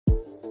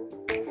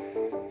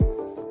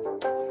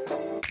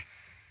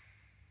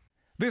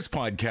This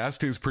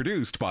podcast is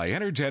produced by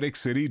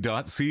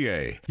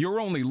energeticcity.ca, your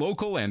only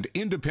local and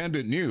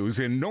independent news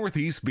in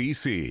Northeast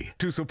BC.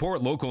 To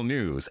support local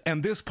news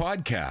and this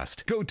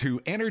podcast, go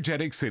to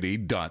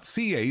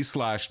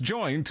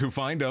energeticcity.ca/join to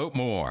find out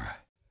more.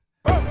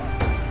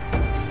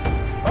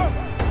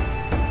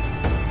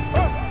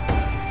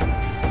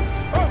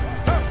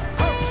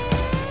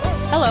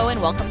 Hello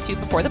and welcome to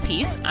Before the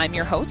Peace. I'm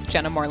your host,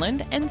 Jenna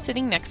Moreland, and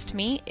sitting next to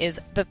me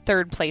is the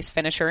third place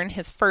finisher in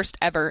his first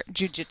ever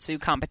jiu-jitsu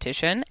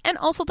competition, and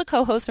also the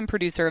co-host and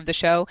producer of the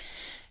show,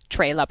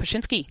 Trey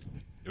Lapushinsky.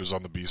 It was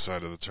on the B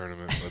side of the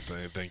tournament, but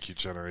thank you,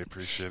 Jenna. I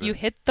appreciate it. You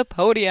hit the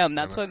podium.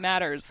 That's what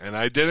matters. And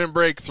I didn't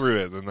break through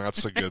it, and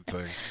that's a good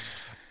thing.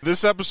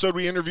 This episode,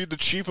 we interviewed the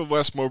chief of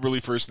West Moberly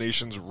First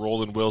Nations,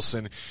 Roland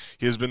Wilson.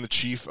 He has been the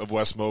chief of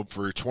West Mob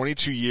for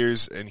 22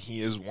 years, and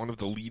he is one of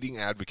the leading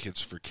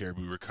advocates for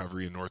caribou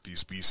recovery in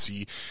Northeast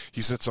BC.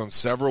 He sits on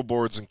several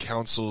boards and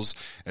councils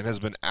and has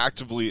been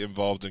actively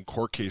involved in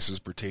court cases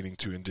pertaining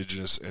to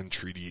Indigenous and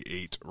Treaty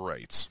 8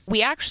 rights.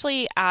 We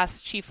actually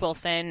asked Chief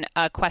Wilson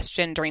a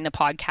question during the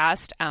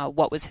podcast,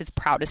 what was his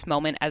proudest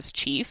moment as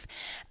chief?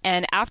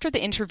 And after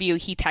the interview,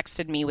 he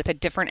texted me with a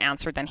different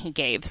answer than he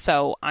gave.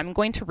 So I'm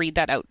going to read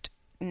that out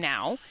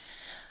now.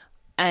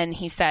 And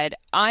he said,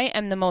 I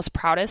am the most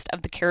proudest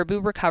of the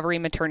Caribou Recovery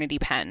Maternity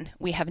Pen.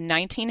 We have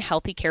 19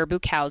 healthy caribou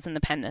cows in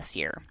the pen this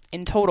year.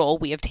 In total,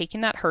 we have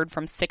taken that herd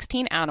from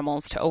 16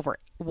 animals to over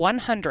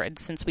 100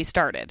 since we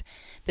started.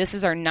 This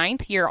is our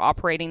 9th year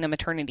operating the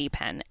maternity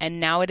pen, and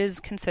now it is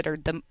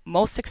considered the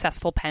most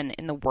successful pen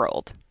in the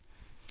world,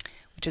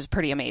 which is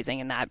pretty amazing,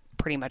 and that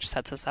pretty much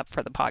sets us up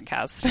for the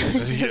podcast.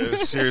 Yeah,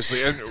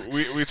 seriously. And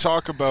we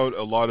talk about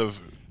a lot of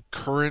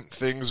current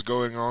things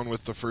going on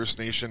with the First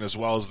Nation as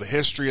well as the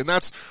history, and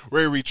that's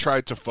where we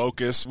tried to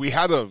focus. We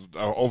had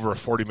over a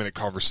 40-minute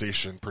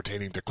conversation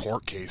pertaining to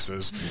court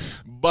cases,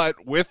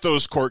 but with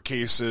those court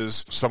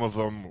cases, some of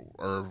them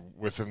are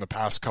within the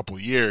past couple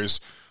of years,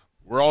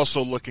 we're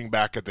also looking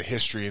back at the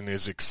history and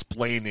is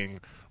explaining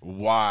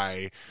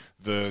why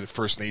the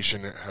First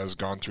Nation has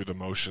gone through the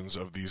motions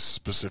of these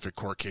specific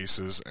court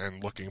cases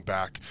and looking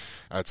back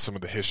at some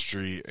of the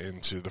history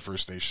into the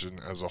First Nation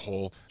as a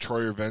whole.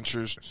 Troyer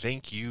Ventures,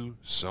 thank you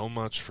so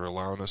much for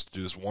allowing us to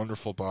do this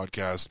wonderful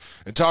podcast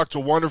and talk to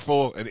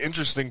wonderful and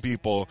interesting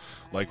people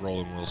like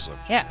Roland Wilson.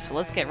 Yeah, so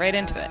let's get right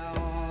into it.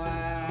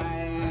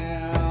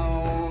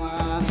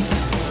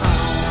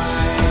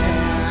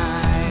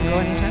 Go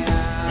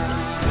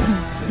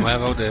anytime?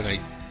 Well, did I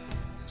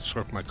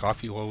slurp my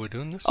coffee while we're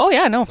doing this? Oh,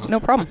 yeah, no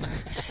problem.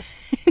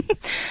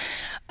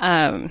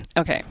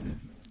 Okay.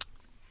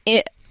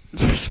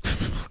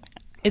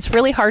 It's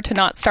really hard to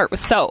not start with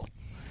so.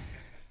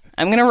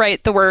 I'm going to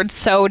write the word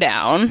so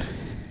down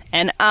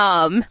and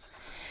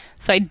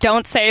so I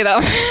don't say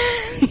them.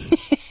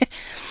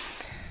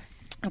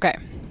 Okay.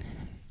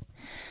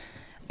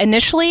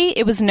 Initially,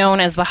 it was known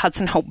as the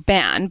Hudson Hope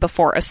Band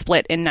before a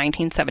split in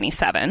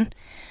 1977,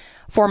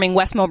 forming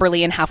West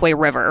Moberly and Halfway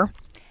River.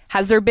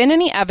 Has there been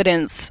any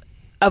evidence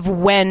of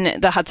when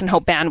the Hudson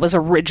Hope Band was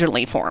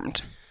originally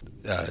formed?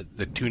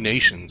 The two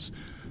nations,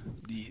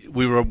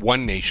 we were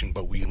one nation,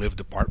 but we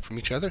lived apart from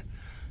each other.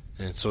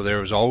 And so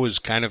there was always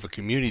kind of a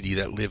community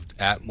that lived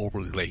at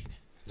Moberly Lake.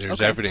 There's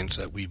evidence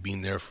that we've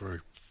been there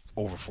for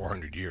over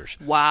 400 years.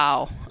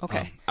 Wow.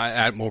 Okay.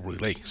 At Moberly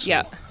Lake. So,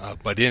 yeah.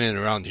 But in and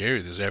around the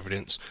area, there's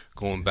evidence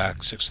going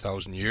back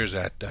 6,000 years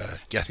at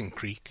Getting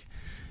Creek,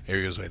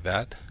 areas like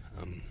that.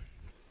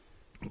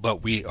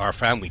 But our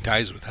family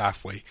ties with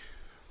Halfway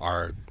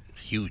are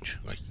huge.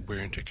 Like,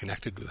 we're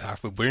interconnected with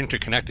Halfway. We're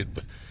interconnected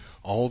with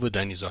all the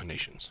Denizaw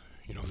nations.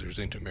 You know, there's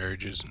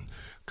intermarriages and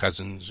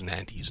cousins and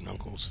aunties and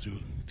uncles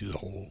through the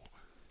whole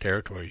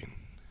territory.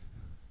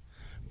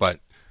 But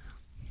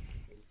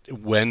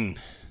when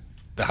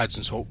the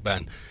Hudson's Hope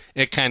Band,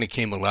 it kind of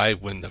came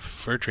alive when the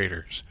fur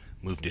traders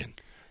moved in,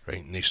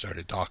 right? And they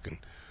started talking.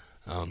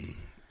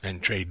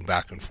 And trading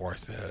back and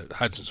forth.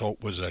 Hudson's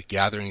Hope was a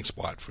gathering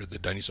spot for the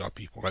Denizaw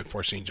people, like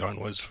Fort St. John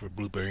was for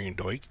Blueberry and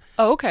Doig.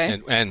 Oh,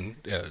 okay. And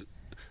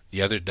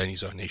the other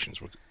Denizaw nations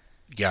would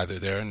gather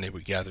there, and they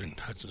would gather in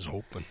Hudson's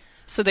Hope.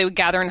 So they would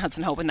gather in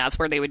Hudson Hope, and that's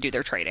where they would do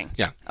their trading?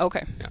 Yeah.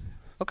 Okay. Yeah.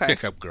 Okay.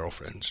 Pick up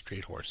girlfriends,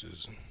 trade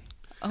horses.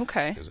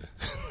 Okay.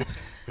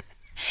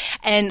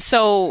 And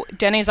so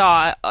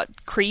Denizaw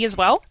Cree as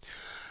well?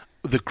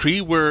 The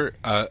Cree were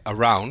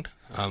around.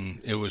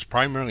 It was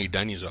primarily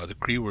Denizaw. The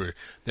Cree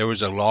there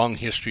was a long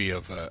history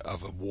of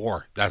a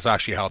war. That's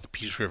actually how the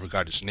Peace River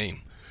got its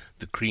name.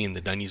 The Cree and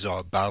the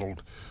Denizaw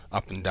battled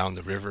up and down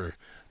the river,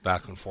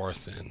 back and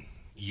forth, and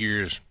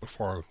years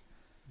before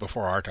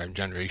our time,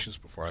 generations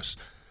before us,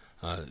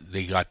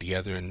 they got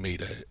together and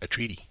made a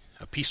treaty,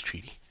 a peace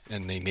treaty,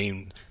 and they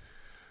named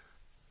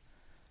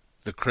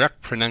the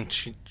correct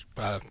pronunciation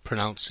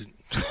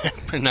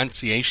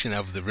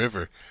of the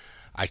river.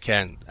 I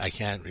can't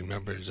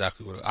remember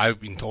exactly what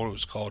I've been told. It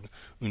was called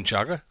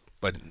Unchaga,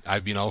 but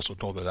I've been also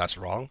told that that's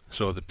wrong.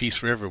 So the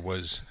Peace River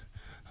was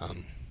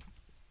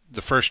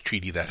the first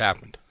treaty that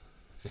happened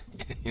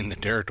in the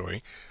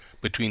territory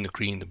between the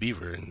Cree and the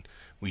Beaver, and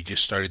we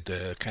just started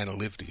to kind of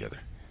live together.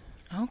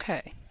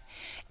 Okay.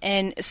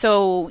 And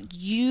so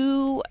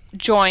you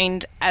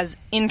joined as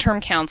interim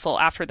council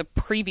after the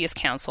previous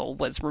council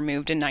was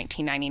removed in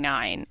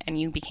 1999, and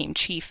you became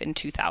chief in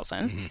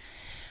 2000. Mm-hmm.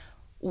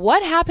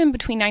 What happened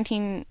between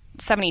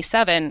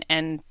 1977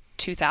 and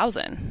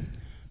 2000?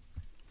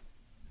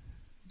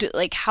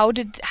 How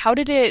did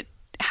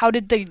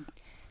the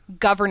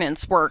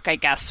governance work, I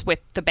guess, with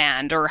the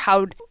band, or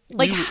how?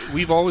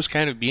 We've always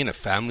kind of been a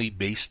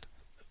family-based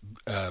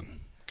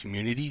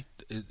community,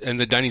 and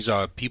the Dunnies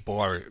people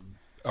are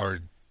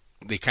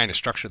they kind of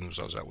structure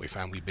themselves that way,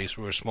 family-based.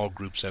 We're small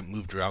groups that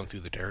moved around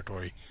through the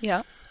territory.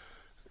 Yeah.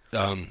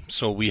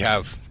 So we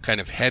have kind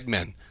of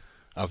headmen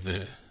of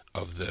the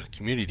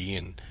community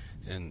and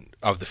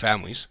of the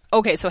families.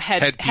 Okay, so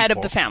head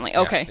of the family.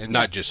 Okay, and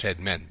not just head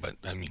men, but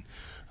I mean,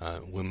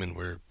 women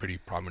were pretty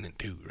prominent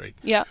too, right?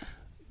 Yeah.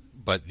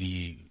 But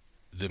they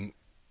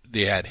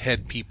had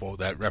head people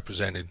that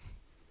represented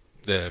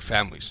the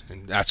families,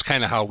 and that's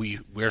kind of how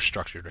we're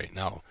structured right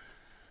now.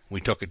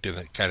 We took it to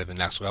the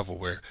next level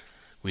where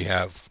we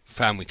have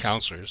family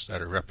counselors that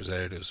are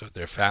representatives of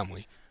their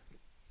family,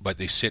 but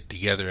they sit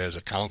together as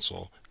a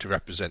council to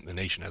represent the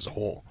nation as a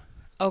whole.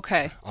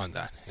 Okay. On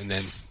that, and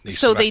then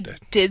they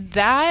did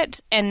that,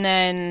 and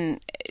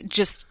then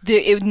just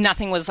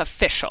nothing was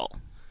official,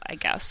 I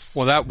guess.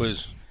 Well,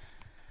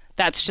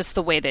 that's just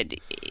the way that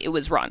it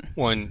was run.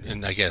 Well,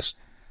 in I guess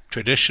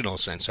traditional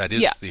sense, that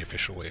is the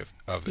official way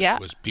of it. Yeah.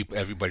 Was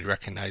everybody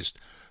recognized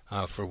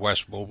for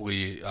West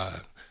Moberly?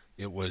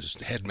 It was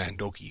head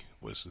Mandoki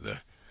was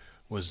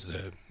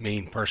the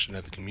main person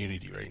of the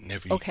community, right? And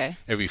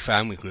every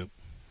family group,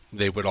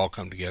 they would all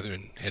come together,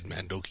 and head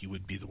Mandoki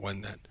would be the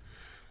one that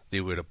they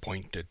would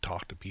appoint to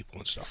talk to people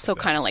and stuff. So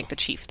kind of like the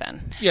chief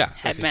then. Yeah.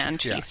 Head man,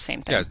 chief,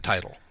 same thing. Yeah,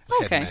 title.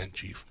 Okay. Head man,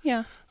 chief.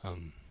 Yeah.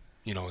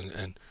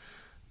 And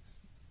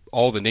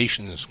all the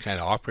nations kind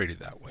of operated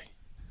that way.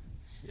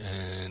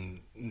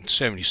 And in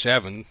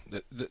 1977,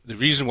 the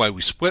reason why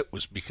we split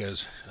was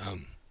because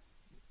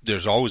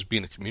there's always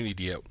been a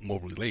community at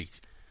Moberly Lake,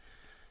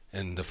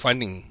 and the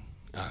funding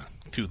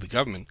through the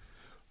government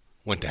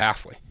went to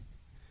Halfway,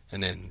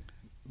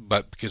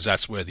 but because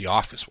that's where the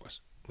office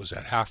was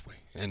at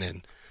Halfway, and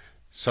then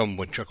some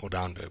would trickle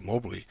down to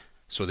Moberly.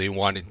 So they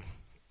wanted,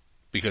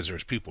 because there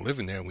was people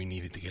living there, we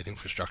needed to get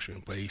infrastructure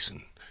in place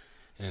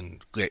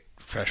and get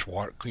fresh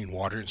water, clean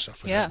water and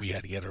stuff like that. We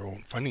had to get our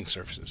own funding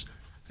services.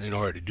 And in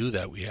order to do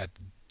that, we had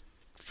to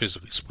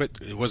physically split.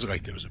 It wasn't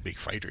like there was a big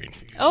fight or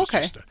anything. It was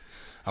just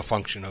a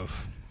function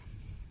of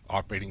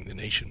operating the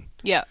nation.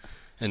 Yeah.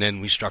 And then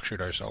we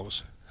structured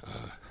ourselves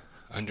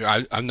under.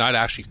 I'm not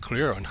actually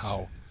clear on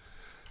how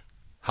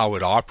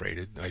it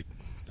operated. Like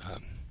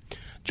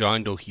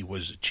John Doki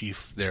was the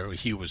chief there.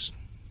 John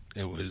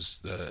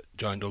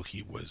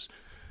Doki was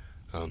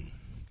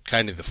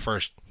kind of the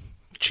first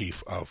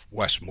chief of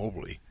West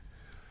Moberly.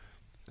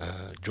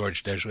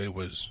 George Desley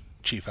was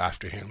chief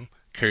after him.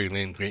 Carrie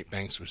Lynn Great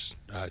Banks was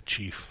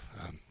chief.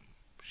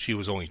 She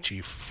was only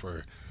chief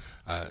for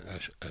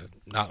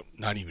not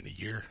even a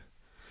year.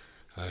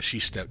 She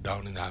stepped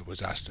down, and I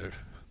was asked to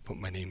put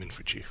my name in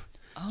for chief.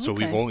 Oh, so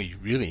we've only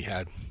really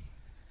had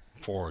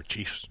 4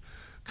 chiefs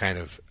kind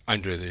of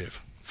under the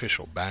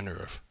official banner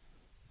of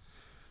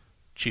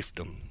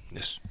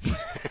chiefdomness.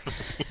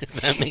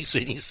 If that makes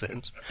any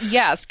sense.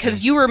 Yes,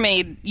 because you were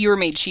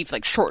made chief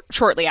like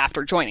shortly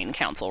after joining the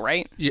council,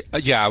 right?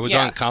 Yeah. I was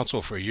on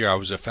council for a year. I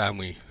was a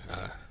family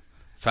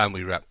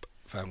rep,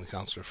 family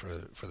counselor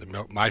for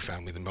my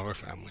family, the Miller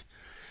family,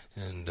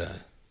 and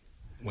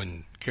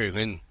when Carrie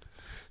Lynn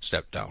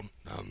stepped down,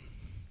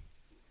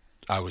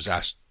 I was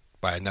asked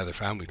by another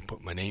family to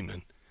put my name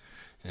in,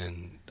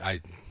 and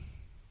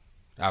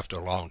after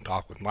a long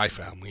talk with my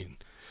family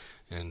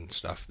and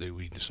stuff,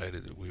 we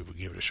decided that we would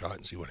give it a shot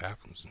and see what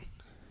happens.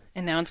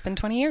 And now it's been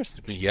 20 years.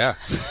 Yeah.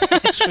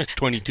 It's been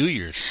 22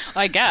 years.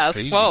 I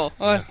guess. Whoa.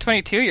 Yeah.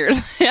 22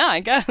 years. Yeah, I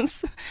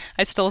guess.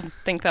 I still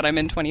think that I'm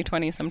in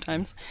 2020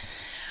 sometimes.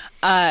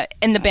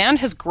 And the band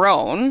has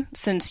grown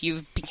since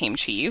you became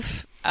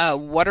chief.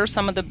 What are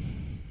some of the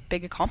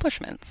big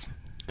accomplishments?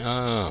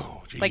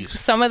 Oh, geez. Like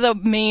some of the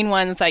main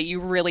ones that you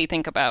really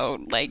think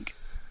about, like...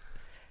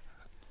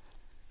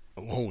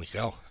 Holy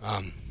cow.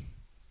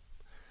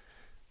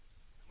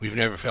 We've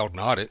never failed an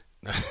audit.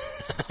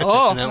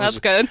 Oh, that's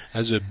good.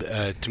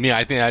 To me,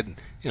 I think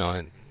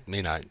it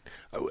may not.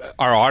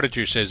 Our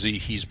auditor says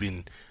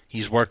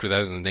he's worked with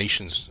other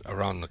nations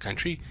around the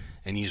country,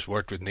 and he's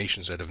worked with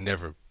nations that have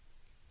never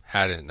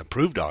had an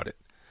approved audit.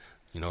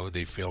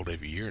 They failed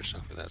every year and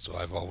stuff like that. So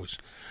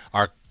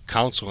our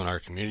council and our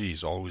community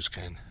is always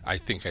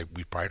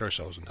we pride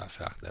ourselves in that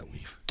fact that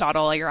we dot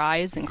all your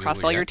I's and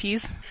cross all your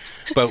T's.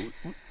 But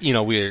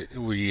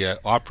we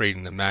operate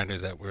in a manner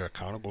that we're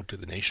accountable to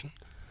the nation.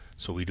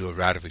 So we do a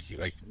ratification,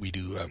 like we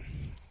do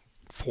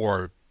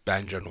 4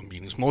 band general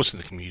meetings. Most of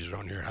the communities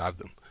around here have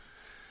them.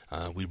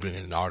 We bring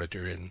in an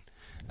auditor in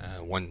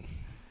one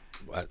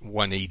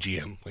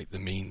AGM, like the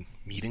main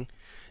meeting,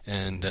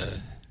 and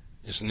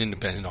it's an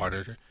independent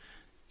auditor,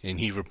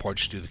 and he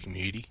reports to the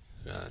community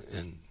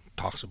and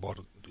talks about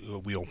it.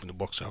 We open the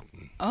books up.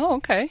 And Oh,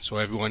 okay. so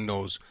everyone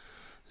knows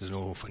there's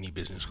no funny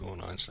business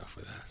going on and stuff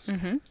like that. So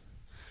Mm-hmm.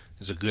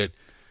 there's a good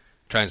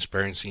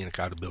transparency and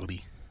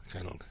accountability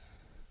kind of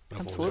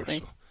level Absolutely.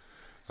 there.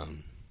 So,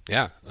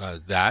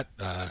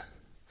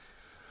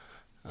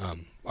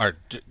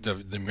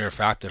 the mere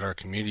fact that our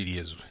community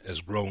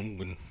has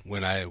grown.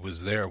 When I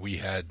was there, we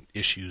had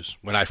issues.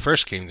 When I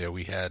first came there,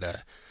 we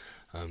had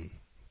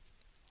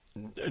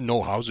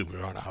no housing. We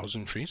were on a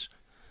housing freeze,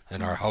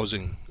 and our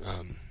housing.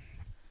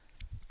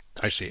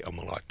 I say a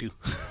lot too.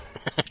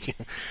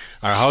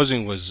 Our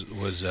housing was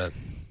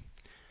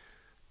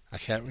I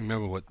can't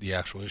remember what the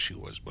actual issue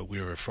was, but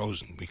we were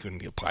frozen. We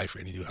couldn't apply for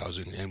any new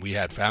housing, and we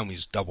had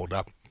families doubled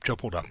up,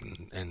 tripled up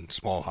in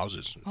small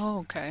houses. Oh,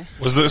 okay.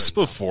 Was this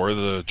before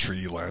the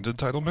treaty land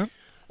entitlement?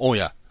 Oh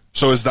yeah.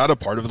 So is that a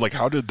part of it? Like,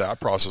 how did that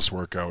process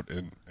work out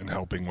in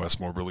helping West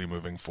Moberly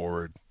moving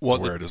forward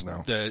where it is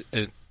now? The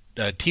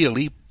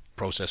TLE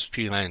process,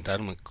 Treaty Land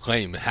Entitlement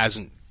Claim,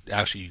 hasn't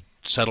actually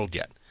settled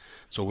yet.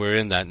 So we're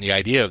in that. And the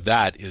idea of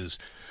that is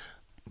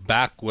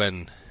back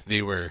when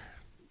they were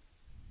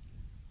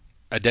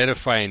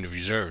identifying the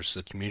reserves,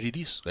 the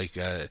communities, like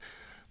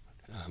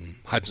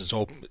Hudson's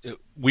Hope.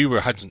 We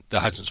were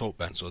the Hudson's Hope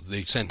Band, so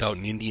they sent out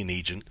an Indian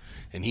agent,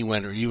 and he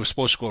was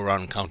supposed to go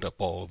around and count up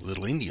all the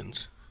little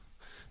Indians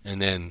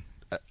and then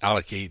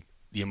allocate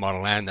the amount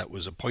of land that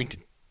was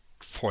appointed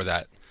for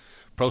that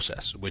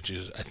process, which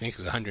is, I think,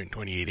 is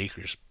 128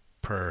 acres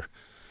per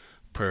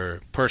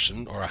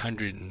person, or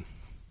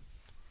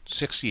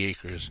 160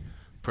 acres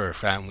per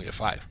family of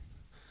 5.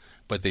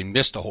 But they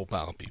missed a whole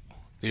pile of people.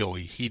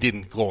 He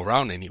didn't go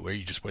around anywhere.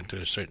 He just went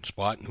to a certain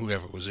spot, and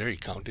whoever was there, he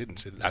counted and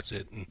said, that's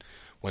it, and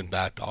went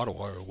back to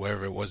Ottawa or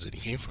wherever it was that he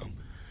came from.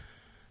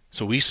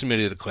 So we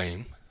submitted a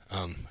claim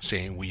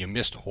saying, well, you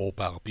missed a whole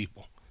pile of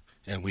people.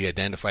 And we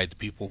identified the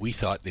people we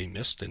thought they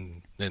missed,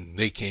 and then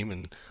they came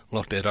and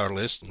looked at our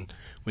list, and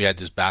we had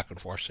this back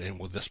and forth saying,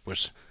 well, this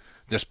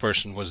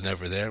person was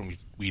never there, and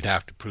we'd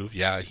have to prove,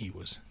 yeah, he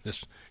was.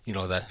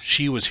 That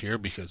she was here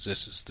because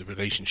this is the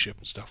relationship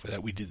and stuff like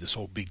that. We did this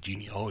whole big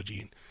genealogy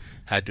and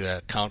had to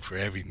account for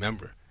every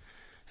member.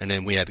 And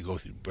then we had to go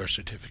through birth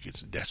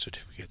certificates and death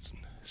certificates. And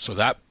so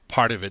that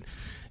part of it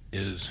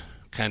is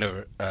kind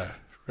of a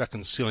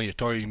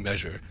reconciliatory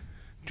measure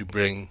to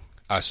bring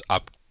us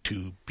up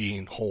to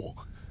being whole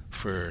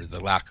for the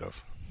lack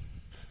of.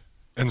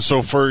 And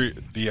so for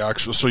the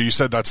actual, so you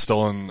said that's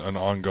still on an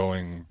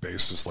ongoing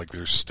basis, like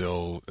it's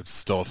still a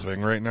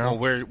thing right now?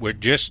 Well, we're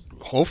just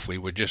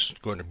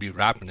going to be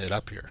wrapping it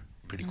up here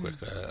pretty quick.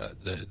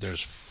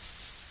 There's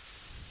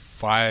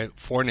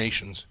 5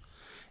 nations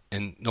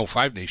in the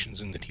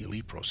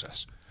TLE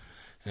process.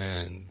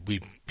 And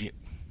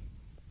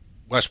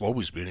West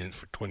Moberly's been in it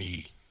for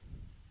 20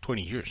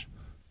 years.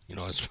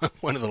 It's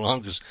one of the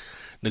longest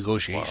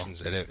negotiations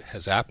that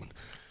has happened.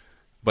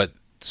 But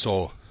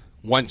so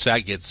once that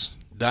gets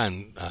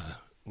done,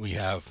 we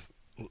have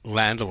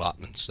land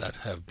allotments that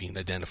have been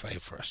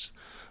identified for us.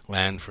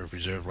 Land for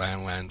reserve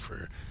land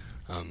for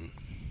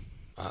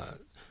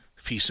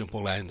fee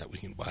simple land that we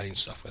can buy and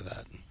stuff like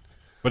that.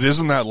 But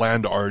isn't that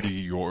land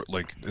already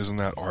isn't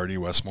that already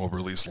West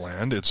Moberly's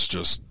land? It's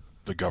just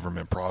the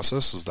government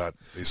process? Is that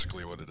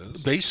basically what it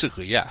is?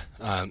 Basically, yeah.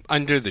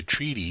 Under the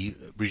treaty,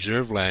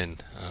 reserve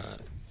land,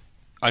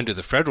 under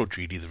the federal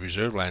treaty, the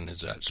reserve land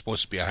is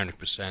supposed to be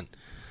 100%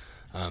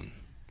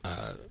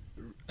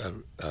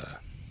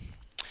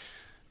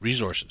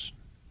 resources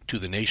to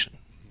the nation.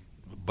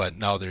 But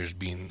now there's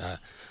been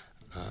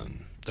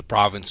the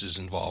province is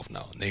involved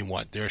now, and they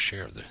want their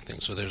share of the thing.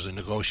 So there's a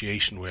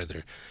negotiation where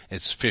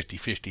it's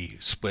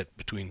 50-50 split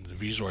between the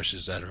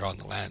resources that are on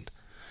the land.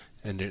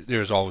 And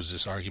there's always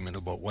this argument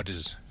about what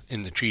is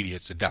in the treaty.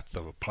 It's the depth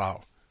of a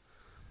plow.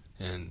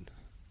 And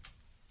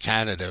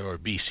Canada or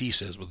BC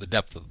says, well, the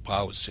depth of the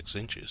plow is 6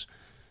 inches.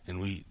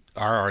 And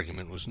our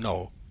argument was,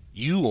 no,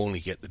 you only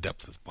get the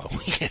depth of the plow.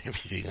 We get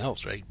everything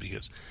else, right?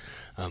 Because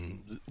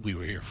we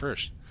were here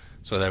first.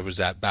 So there was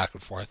that back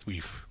and forth.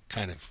 We've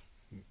kind of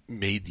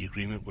made the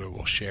agreement where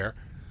we'll share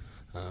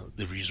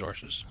the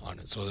resources on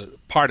it. So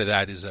part of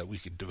that is that we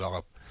could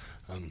develop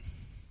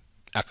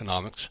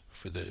economics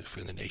for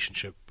the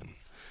nationship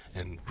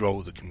and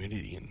grow the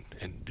community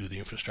and do the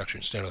infrastructure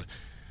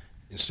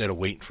instead of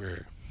waiting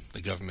for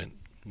the government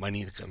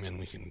money to come in.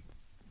 We can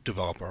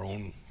develop our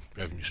own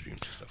revenue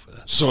streams and stuff like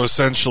that. So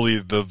essentially,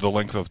 the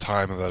length of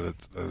time that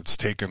it's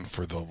taken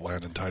for the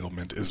land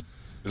entitlement is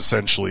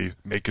essentially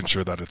making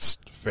sure that it's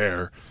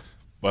fair,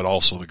 but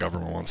also the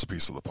government wants a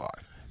piece of the pie.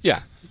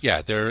 Yeah.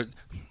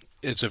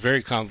 It's a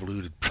very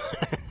convoluted.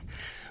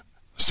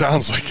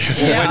 Sounds like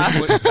it.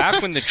 Yeah.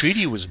 Back when the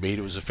treaty was made,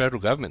 it was the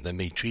federal government that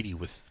made treaty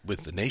with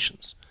the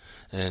nations,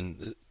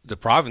 and the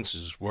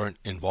provinces weren't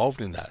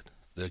involved in that.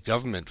 The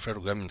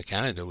federal government of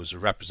Canada, was a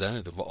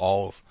representative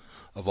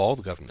of all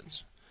the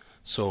governments.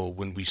 So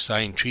when we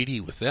signed treaty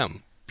with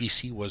them,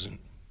 BC wasn't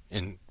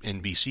in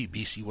BC.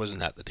 BC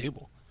wasn't at the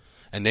table,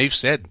 and they've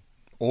said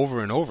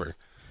over and over,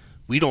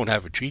 we don't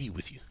have a treaty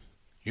with you.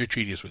 Your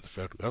treaty is with the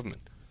federal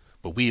government,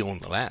 but we own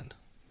the land.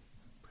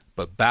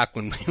 But back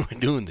when we were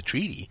doing the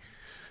treaty,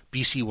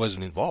 BC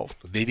wasn't involved.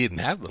 They didn't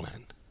have the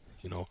land,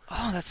 you know.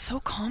 Oh, that's so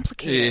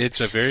complicated. It's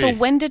a very... So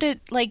when did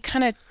it, like,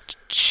 kind of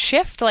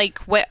shift? Like,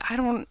 what? I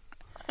don't...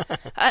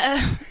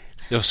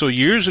 So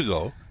years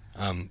ago,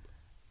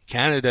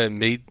 Canada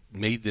made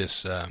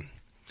this...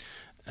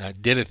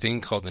 did a thing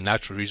called the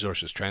Natural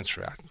Resources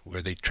Transfer Act,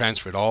 where they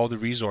transferred all the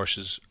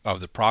resources of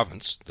the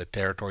province, the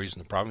territories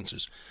and the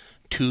provinces,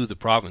 to the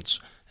province.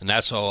 And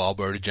that's how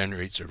Alberta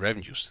generates their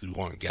revenues, through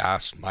oil and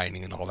gas,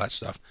 mining, and all that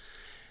stuff.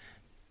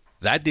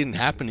 That didn't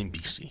happen in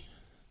BC.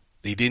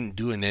 They didn't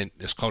do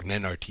it's called an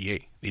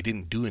NRTA. They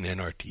didn't do an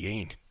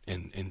NRTA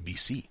in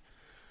BC.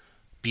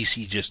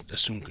 BC just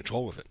assumed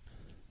control of it.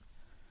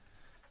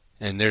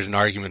 And there's an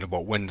argument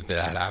about when did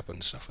that happen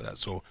and stuff like that.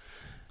 So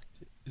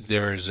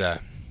there's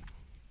a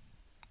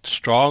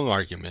strong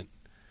argument,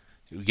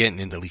 we're getting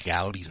into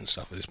legalities and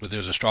stuff like this, but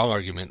there's a strong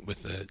argument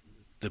with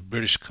the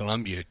British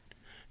Columbia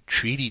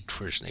Treaty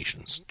First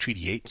Nations,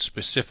 Treaty 8,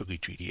 specifically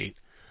Treaty 8,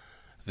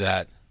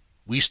 that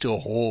we still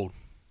hold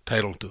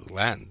title to the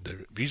land,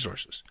 the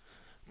resources,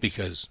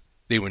 because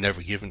they were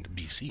never given to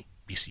BC.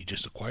 BC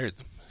just acquired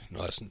them. You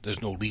know,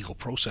 there's no legal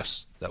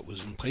process that was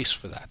in place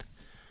for that.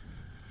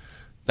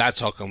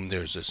 That's how come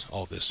there's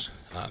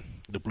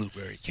the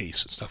Blueberry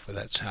case and stuff like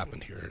that's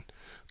happened here.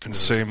 And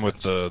same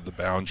with the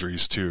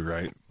boundaries too,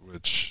 right?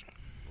 Which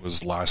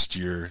was last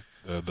year.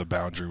 The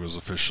boundary was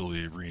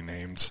officially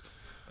renamed.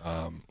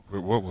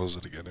 What was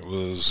it again? It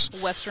was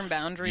Western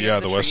Boundary. Yeah,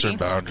 the Western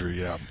Boundary.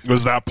 Yeah,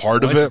 was that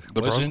part of it?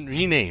 It wasn't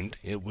renamed.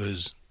 It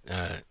was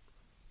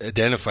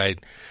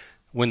identified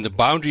when the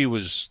boundary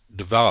was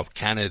developed.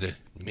 Canada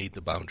made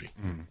the boundary,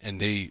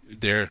 and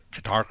their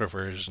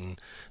cartographers and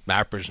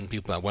mappers and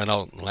people that went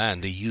out on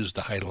land, they used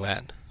the height of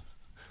land,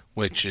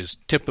 which is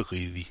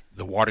typically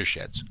the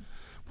watersheds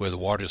where the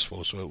waters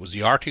flow. So it was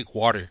the Arctic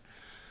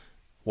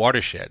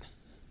watershed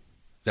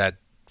that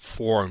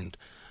formed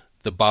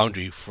the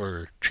boundary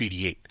for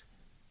Treaty 8.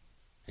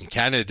 And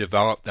Canada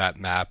developed that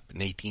map in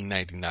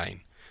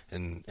 1899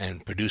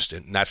 and produced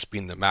it, and that's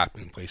been the map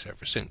in place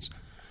ever since.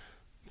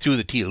 Through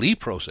the TLE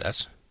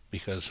process,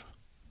 because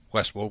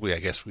West Mowbray, I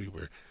guess we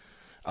were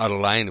out of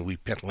line and we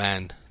picked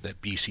land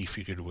that BC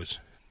figured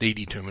they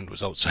determined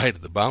was outside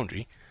of the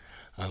boundary,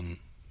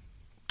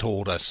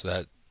 told us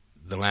that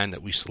the land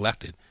that we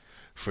selected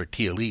for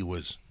TLE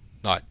was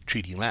not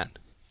treaty land.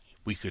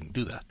 We couldn't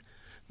do that.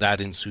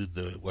 That ensued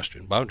the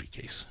Western Boundary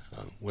case,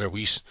 where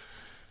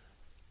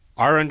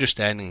our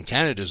understanding,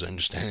 Canada's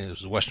understanding,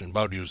 was the Western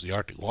Boundary was the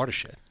Arctic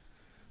watershed.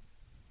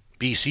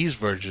 BC's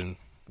version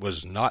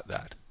was not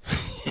that.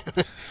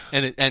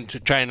 and to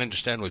try and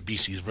understand what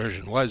BC's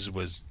version was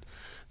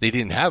they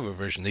didn't have a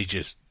version. They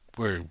just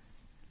were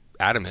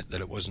adamant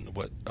that it wasn't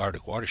the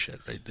Arctic watershed.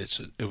 Right?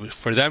 It was,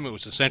 for them, it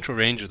was the central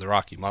range of the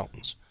Rocky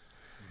Mountains.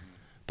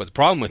 But the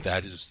problem with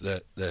that is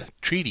that the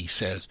treaty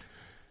says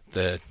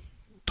the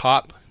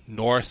top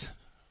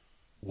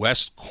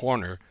northwest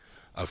corner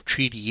of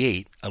Treaty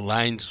 8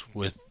 aligns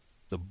with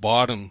the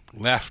bottom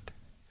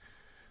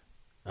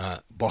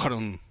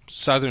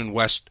southern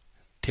west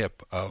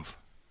tip of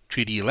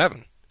Treaty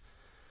 11,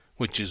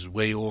 which is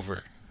way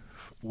over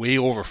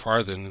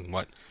farther than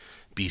what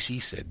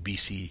BC said.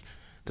 The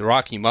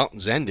Rocky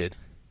Mountains ended,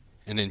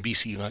 and then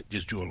BC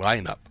just drew a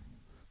line up,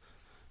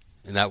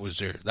 and that was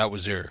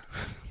their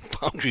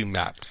boundary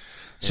map.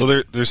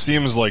 So there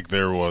seems like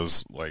there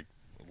was like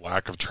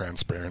lack of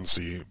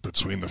transparency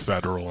between the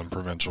federal and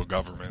provincial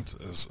government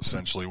is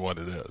essentially what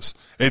it is.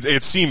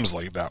 It seems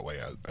like that way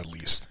at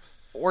least.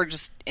 Or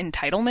just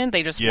entitlement.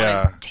 They just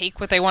want to take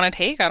what they want to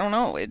take. I don't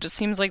know. It just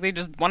seems like they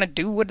just want to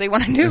do what they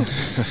want to do.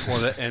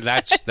 Well, and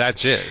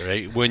that's it,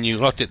 right? When you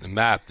looked at the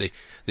map,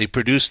 they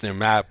produced their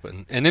map,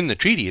 and in the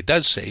treaty it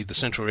does say the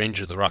central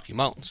range of the Rocky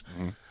Mountains.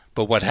 Mm-hmm.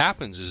 But what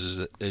happens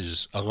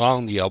is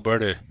along the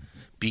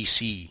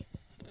Alberta-BC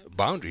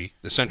boundary,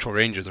 the central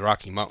range of the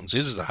Rocky Mountains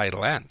is the height of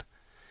land.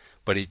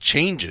 But it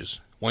changes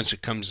once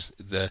it comes.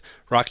 The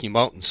Rocky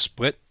Mountains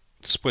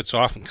splits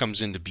off and comes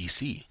into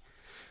BC,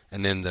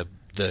 and then the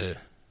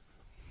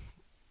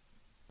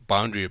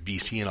boundary of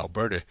BC and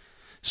Alberta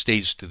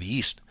stays to the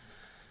east,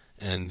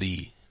 and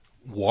the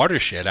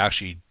watershed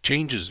actually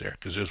changes there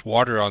because there's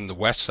water on the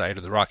west side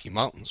of the Rocky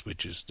Mountains,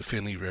 which is the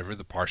Finley River,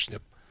 the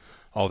Parsnip,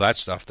 all that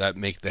stuff that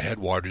make the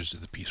headwaters of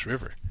the Peace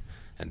River,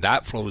 and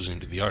that flows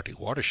into the Arctic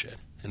watershed.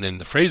 And then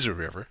the Fraser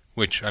River,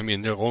 which, I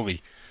mean, they're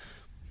only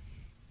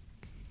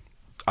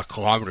a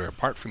kilometer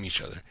apart from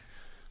each other,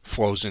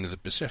 flows into the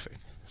Pacific.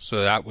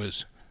 So that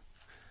was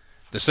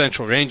the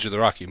central range of the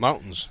Rocky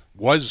Mountains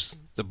was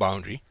the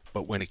boundary,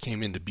 but when it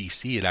came into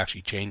BC, it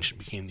actually changed and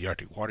became the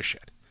Arctic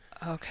watershed.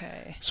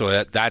 Okay.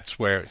 So that's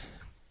where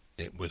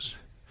it was,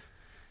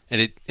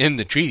 and in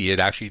the treaty,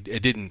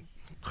 it didn't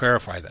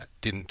clarify that,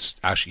 didn't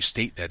actually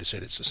state that. It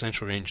said it's the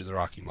central range of the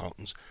Rocky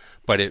Mountains,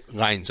 but it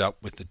lines up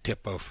with the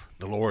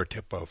lower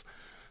tip of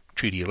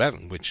Treaty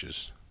 11, which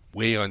is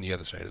way on the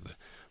other side of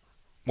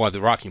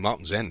the Rocky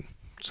Mountains end,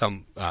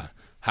 some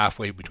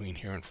halfway between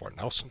here and Fort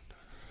Nelson.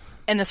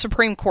 And the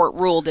Supreme Court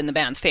ruled in the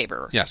band's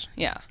favor. Yes.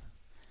 Yeah.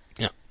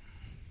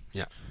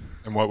 Yeah.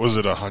 And what was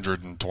it,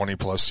 120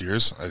 plus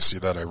years? I see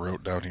that I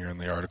wrote down here in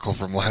the article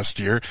from last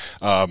year.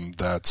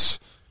 It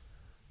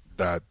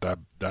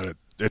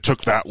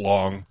took that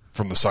long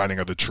from the signing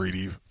of the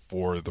treaty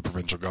for the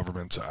provincial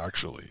government to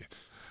actually,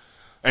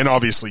 and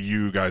obviously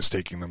you guys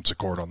taking them to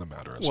court on the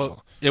matter as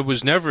well. It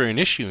was never an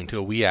issue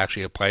until we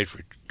actually applied for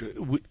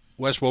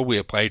Westmobility. We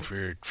applied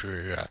for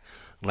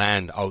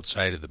land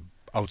outside of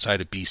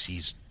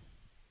BC's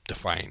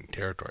defined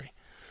territory.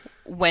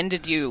 When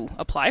did you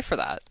apply for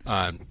that?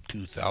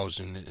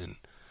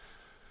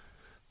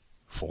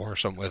 2004 or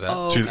something like that.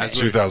 Oh, okay.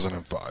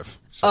 2005.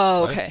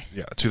 Oh, okay.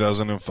 Yeah,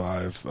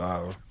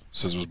 2005.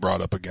 Says it was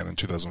brought up again in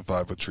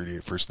 2005 with Treaty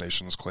 8 First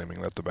Nations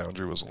claiming that the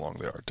boundary was along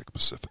the Arctic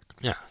Pacific.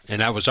 Yeah,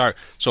 and that was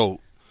so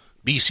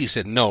BC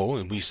said no,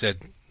 and we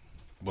said,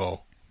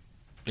 well,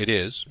 it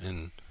is,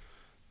 and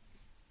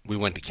we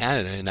went to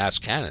Canada and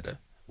asked Canada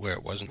where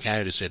it was, and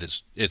Canada said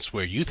it's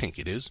where you think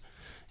it is,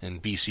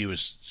 and BC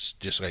was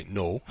just like,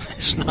 no,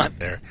 it's not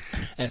there.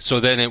 And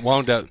so then it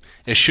wound up,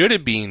 it should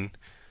have been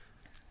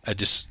a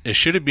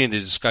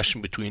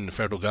discussion between the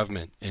federal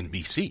government and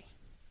BC.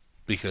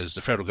 Because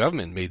the federal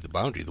government made the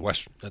boundary,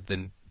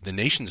 the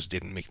nations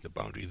didn't make the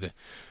boundary. The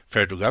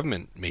federal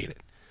government made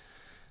it.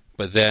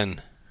 But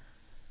then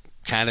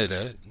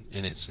Canada,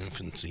 in its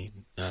infancy,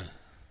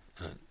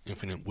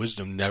 infinite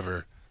wisdom,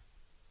 never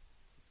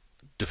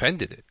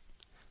defended it.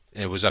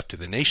 It was up to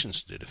the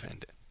nations to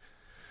defend it.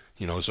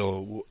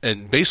 So,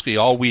 and basically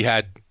all we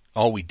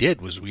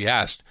did was we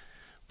asked,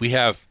 we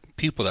have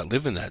people that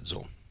live in that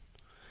zone,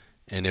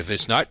 and if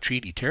it's not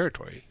treaty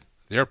territory,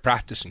 they're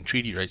practicing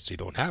treaty rights they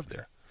don't have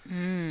there.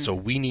 So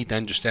we need to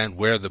understand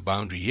where the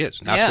boundary is.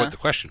 And that's what the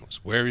question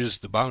was. Where is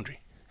the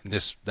boundary? And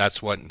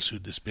that's what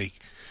ensued this big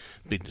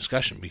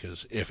discussion,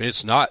 because if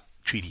it's not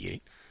Treaty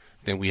 8,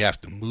 then we have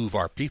to move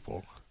our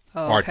people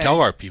or tell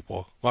our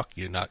people, look,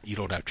 you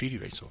don't have treaty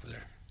rights over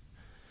there.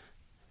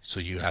 So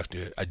you have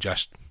to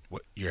adjust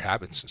your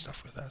habits and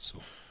stuff with that. So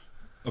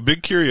a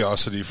big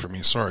curiosity for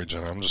me, sorry,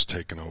 Jenna, I'm just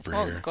taking over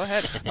here. Go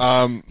ahead.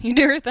 You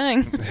do your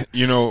thing.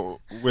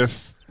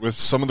 With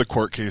some of the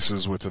court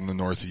cases within the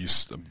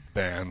Northeast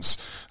bands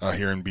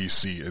here in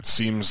BC, it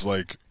seems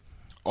like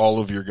all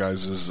of your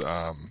guys'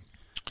 I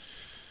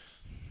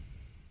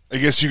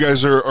guess you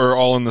guys are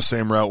all in the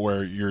same route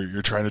where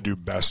you're trying to do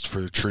best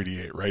for Treaty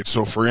 8, right?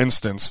 So, for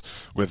instance,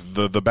 with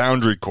the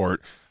boundary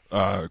court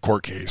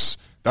case,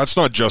 that's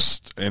not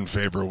just in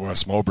favor of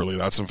West Moberly,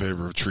 that's in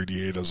favor of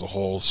Treaty 8 as a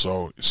whole.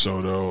 So,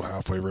 Soto,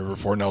 Halfway River,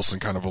 Fort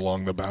Nelson, kind of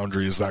along the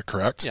boundary. Is that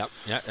correct? Yeah,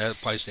 it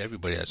applies to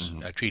everybody as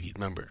a treaty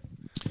member.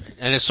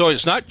 And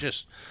it's not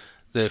just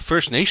the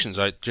First Nations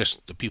are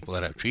just the people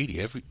that have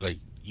treaty.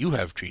 You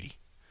have treaty,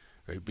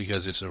 right?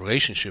 Because it's a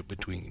relationship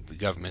between the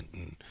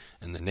government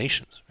and the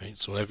nations, right?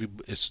 So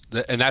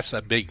and that's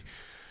a big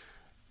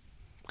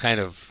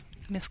kind of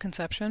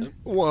misconception.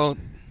 Well,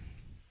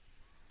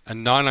 a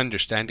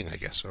non-understanding, I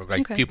guess, or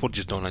people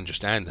just don't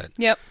understand that.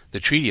 Yep. The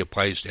treaty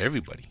applies to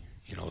everybody,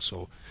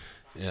 So,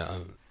 yeah.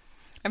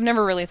 I've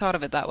never really thought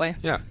of it that way.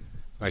 Yeah.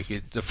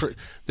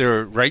 There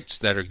are rights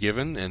that are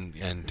given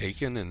and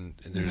taken, and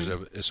there's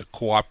it's a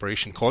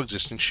cooperation,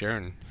 coexistence,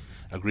 sharing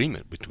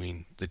agreement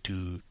between the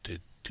two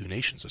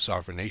nations, the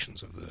sovereign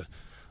nations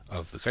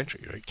of the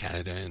country, right?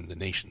 Canada and the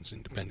nations,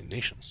 independent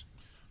nations.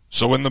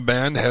 So when the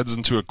band heads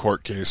into a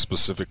court case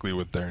specifically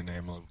with their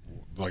name,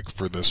 like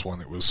for this one,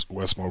 it was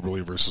West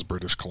Moberly versus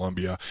British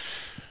Columbia.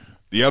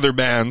 The other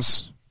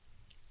bands,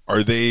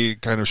 are they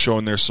kind of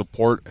showing their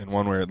support in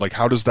one way? Like,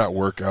 how does that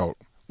work out?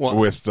 Well,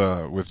 with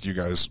you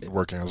guys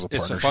working as a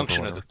partnership? It's a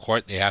function of the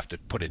court. They have to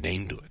put a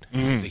name to it.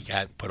 Mm-hmm. They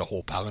can't put a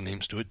whole pile of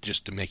names to it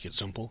just to make it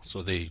simple.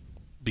 So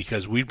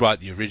because we brought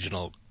the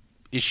original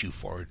issue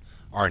forward,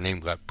 our name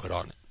got put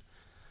on it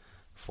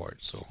for it.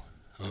 So,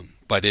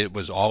 but it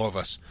was all of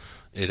us.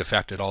 It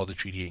affected all the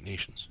Treaty 8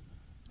 nations.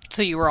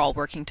 So you were all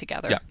working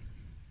together? Yeah.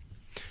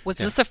 Was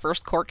this the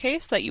first court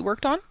case that you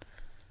worked on?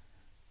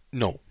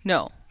 No.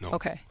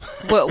 Okay.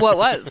 What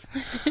was?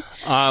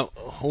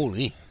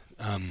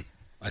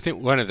 I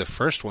think one of the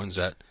first ones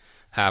that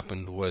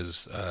happened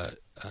was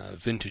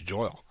Vintage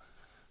Oil.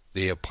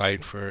 They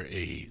applied for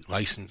a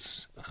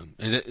license,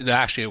 and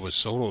it was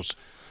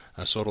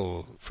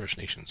Soto First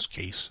Nations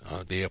case.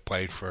 They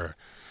applied for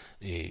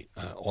a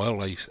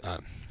oil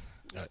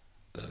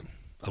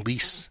a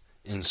lease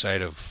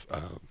inside of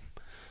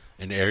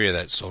an area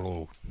that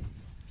Soto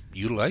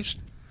utilized,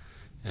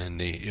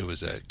 and it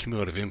was a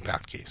cumulative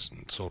impact case,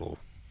 and Soto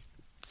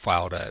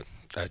filed a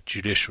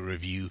judicial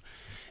review.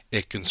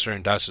 It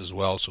concerned us as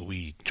well, so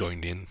we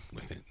joined in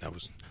with it.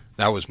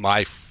 That was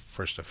my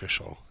first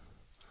official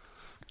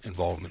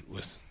involvement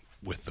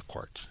with the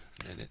court,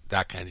 and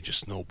that kind of just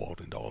snowballed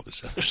into all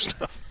this other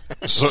stuff.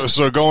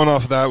 So going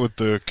off of that with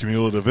the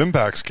cumulative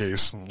impacts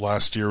case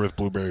last year with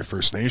Blueberry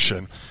First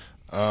Nation,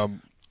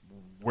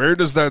 where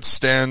does that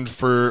stand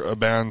for a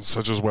band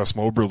such as West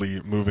Moberly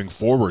moving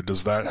forward?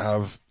 Does that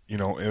have,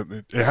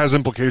 it has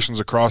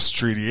implications across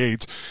Treaty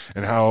 8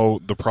 and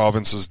how the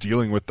province is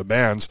dealing with the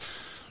bands.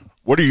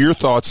 What are your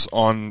thoughts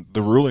on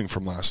the ruling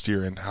from last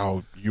year and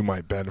how you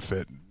might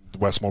benefit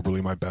West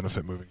Moberly might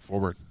benefit moving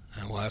forward?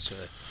 Well, that's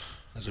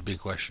a big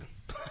question.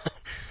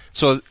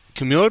 So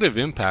cumulative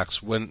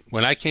impacts, when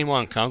I came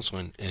on council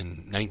in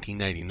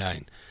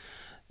 1999,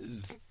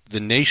 the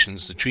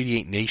nations, the Treaty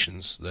 8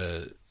 nations,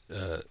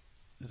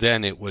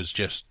 then it was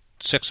just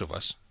 6 of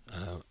us,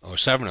 or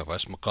 7 of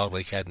us. McCall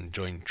Lake hadn't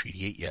joined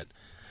Treaty 8 yet.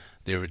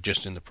 They were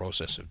just in the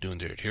process of doing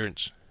their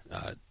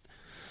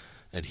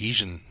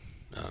adhesion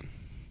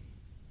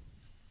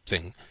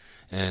thing.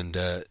 And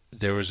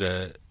there was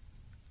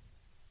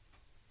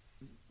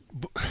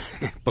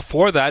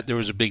before that, there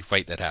was a big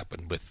fight that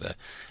happened with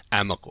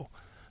Amoco.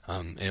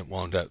 It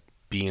wound up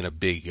being a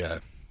big,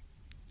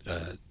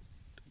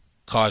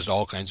 caused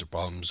all kinds of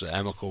problems.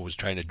 Amoco was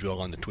trying to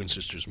drill on the Twin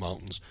Sisters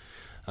Mountains.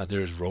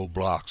 There was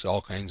roadblocks,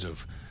 all kinds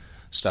of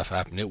stuff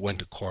happened. It went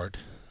to court.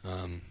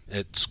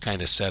 It's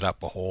kind of set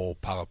up a whole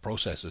pile of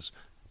processes.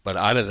 But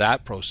out of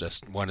that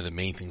process, one of the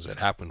main things that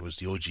happened was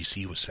the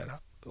OGC was set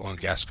up, Oil and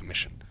Gas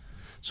Commission,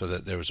 so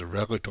that there was a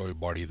regulatory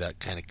body that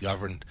kind of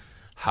governed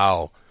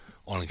how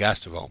oil and gas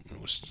development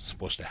was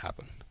supposed to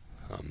happen.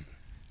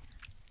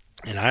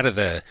 And out of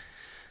the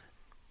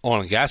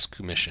Oil and Gas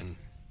Commission,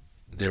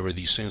 there were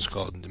these things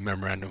called the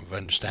Memorandum of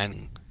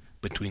Understanding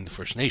between the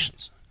First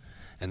Nations.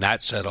 And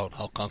that set out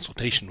how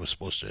consultation was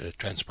supposed to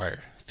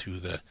transpire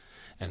through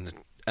and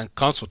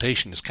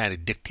consultation is kind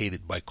of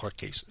dictated by court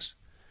cases.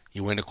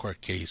 You win a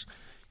court case,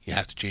 you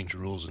have to change the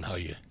rules on how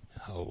you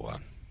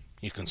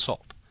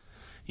consult.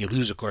 You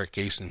lose a court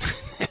case and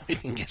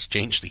everything gets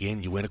changed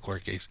again. You win a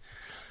court case.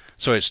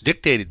 So it's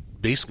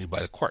dictated basically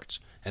by the courts.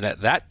 And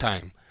at that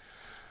time,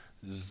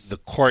 the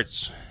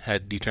courts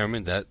had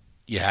determined that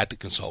you had to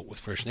consult with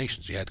First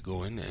Nations. You had to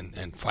go in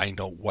and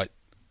find out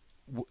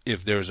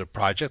if there was a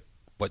project,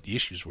 what the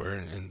issues were,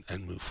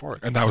 and move forward.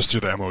 And that was through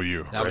the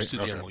MOU, That was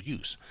through the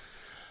MOUs.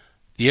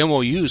 The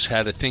MOUs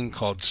had a thing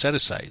called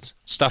set-asides,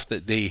 stuff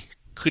that they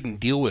couldn't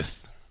deal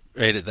with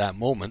right at that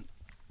moment,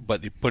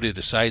 but they put it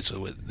aside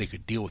so they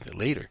could deal with it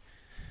later.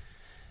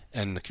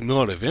 And the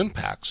cumulative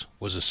impacts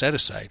was a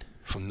set-aside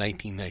from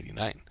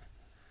 1999.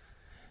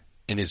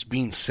 And it's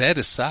being set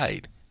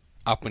aside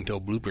up until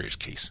Blueberry's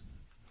case.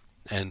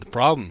 And the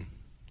problem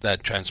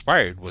that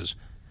transpired was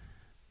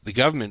the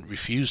government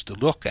refused to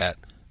look at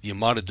the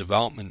amount of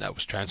development that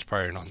was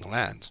transpiring on the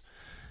lands,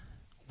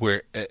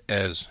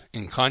 whereas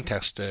in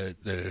context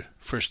the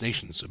First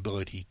Nations'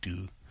 ability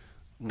to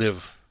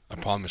live a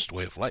promised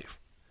way of life.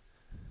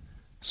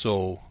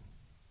 So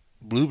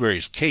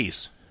Blueberry's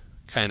case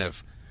kind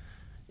of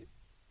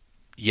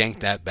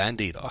yanked that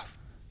Band-Aid off,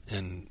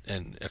 and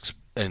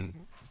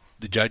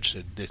the judge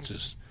said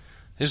this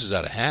is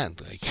out of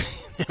hand. Like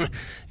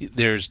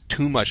there's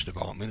too much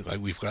development. Like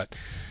we've got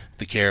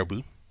the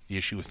caribou, the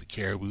issue with the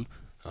caribou.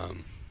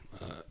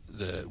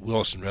 The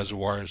Wilson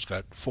Reservoir has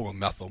got full of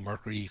methyl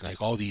mercury,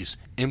 like all these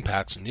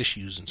impacts and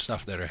issues and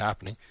stuff that are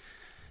happening.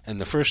 And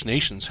the First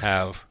Nations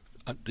have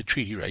the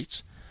treaty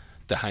rights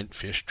to hunt,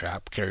 fish,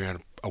 trap, carry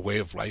on a way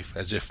of life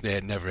as if they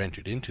had never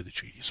entered into the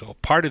treaty. So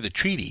part of the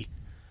treaty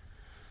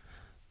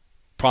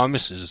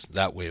promises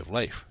that way of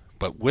life.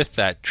 But with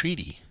that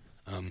treaty,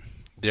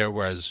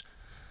 there's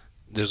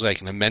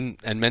like an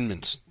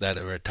amendments that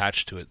are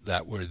attached to it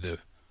that were the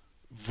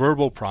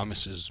verbal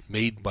promises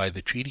made by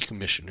the treaty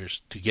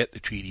commissioners to get the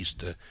treaties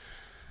to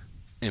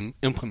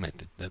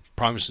implement it, the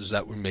promises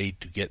that were made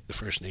to get the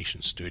First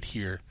Nations to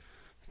adhere,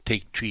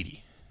 take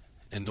treaty.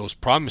 And those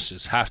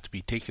promises have to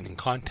be taken in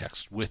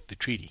context with the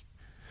treaty.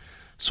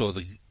 So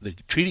the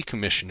treaty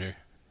commissioner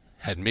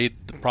had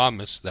made the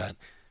promise that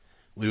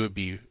we would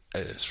be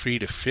free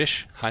to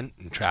fish, hunt,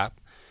 and trap,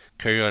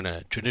 carry on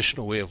a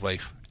traditional way of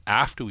life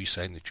after we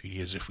signed the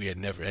treaty as if we had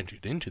never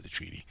entered into the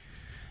treaty.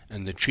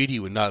 And the treaty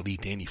would not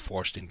lead to any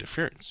forced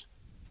interference.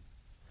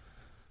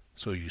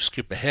 So you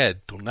skip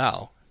ahead till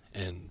now,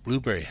 and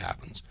Blueberry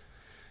happens.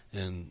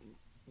 And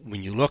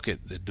when you look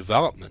at the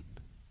development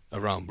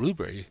around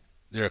Blueberry,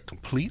 they're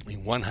completely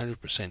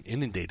 100%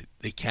 inundated.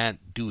 They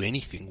can't do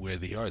anything where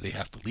they are. They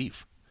have to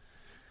leave.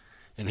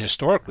 And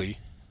historically,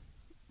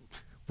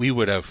 we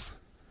would have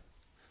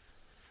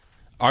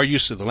our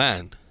use of the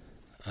land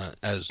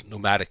as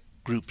nomadic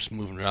groups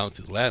moving around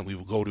through the land. We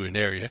would go to an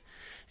area,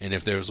 and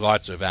if there was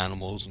lots of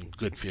animals and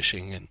good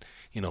fishing and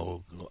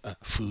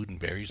food and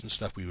berries and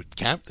stuff, we would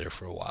camp there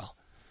for a while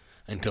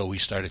until we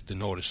started to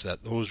notice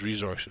that those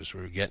resources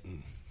were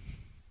getting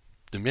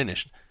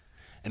diminished,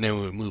 and then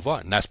we would move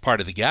on. And that's part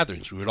of the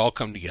gatherings. We would all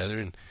come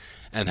together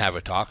and have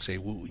a talk, say,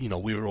 well,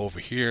 we were over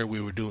here, we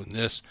were doing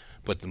this,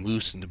 but the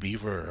moose and the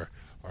beaver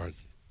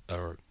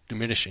are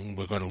diminishing.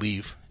 We're going to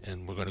leave,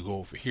 and we're going to go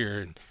over here,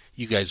 and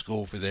you guys go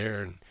over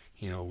there, and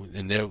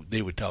and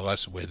they would tell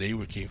us where they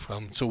came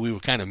from. So we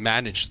would kind of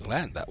manage the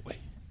land that way.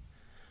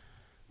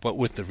 But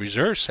with the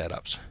reserve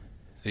setups,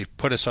 they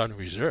put us on a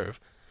reserve,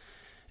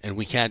 and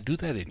we can't do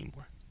that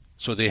anymore.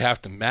 So they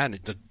have to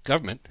manage. The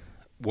government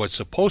was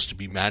supposed to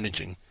be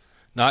managing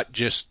not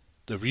just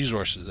the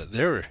resources that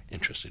they're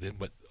interested in,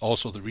 but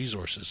also the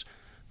resources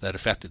that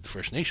affected the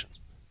First Nations.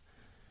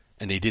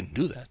 And they didn't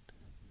do that.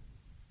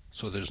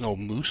 So there's no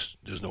moose,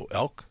 there's no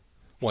elk.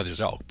 Well, there's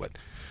elk, but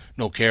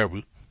no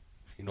caribou.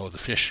 The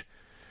fish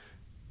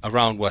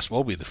around West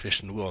Moby, the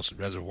fish in the Willis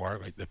Reservoir,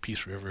 like the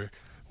Peace River,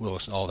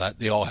 Willis and all that,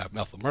 they all have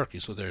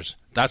methylmercury, so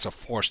that's a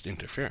forced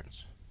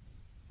interference.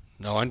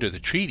 Now, under the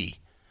treaty,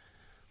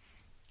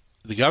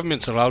 the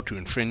government's allowed to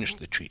infringe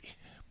the treaty,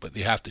 but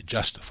they have to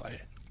justify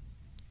it.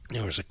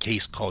 There was a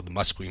case called the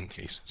Musqueam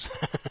case.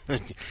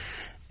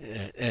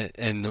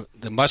 and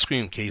the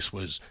Musqueam case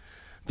was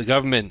the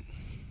government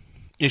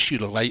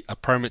issued a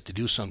permit to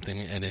do something,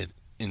 and it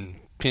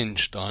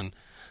infringed on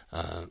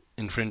a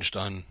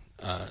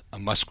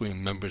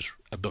Musqueam member's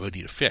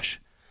ability to fish.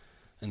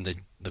 And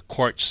the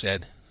court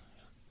said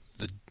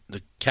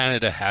the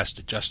Canada has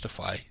to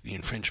justify the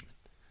infringement.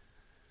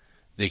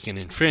 They can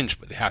infringe,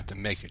 but they have to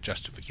make a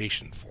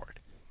justification for it,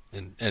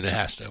 and it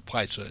has to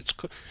apply. So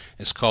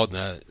it's called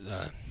the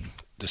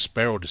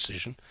Sparrow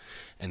decision,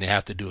 and they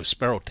have to do a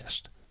Sparrow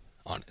test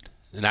on it.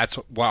 And that's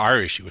what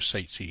our issue with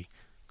Site C.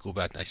 Go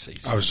back to Site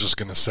C. I was just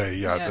going to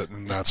say,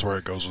 and that's where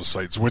it goes with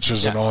sites, which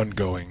is an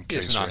ongoing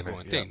case. It's an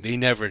ongoing thing. They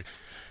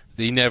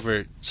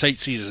never. Site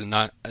C is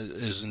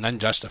an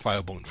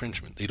unjustifiable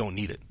infringement. They don't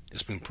need it.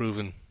 It's been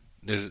proven.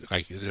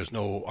 There's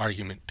no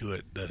argument to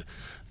it. The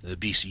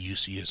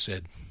BCUC has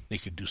said they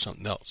could do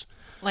something else.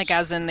 Like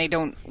as in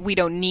we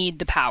don't need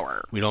the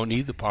power. We don't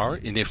need the power,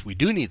 and if we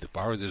do need the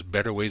power, there's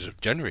better ways of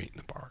generating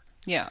the power.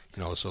 Yeah.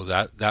 So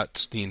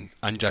that's the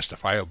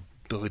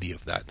unjustifiability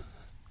of that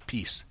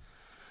piece.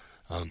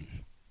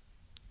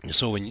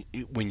 So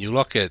when you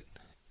look at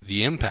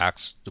the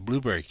impacts, the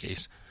Blueberry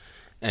case,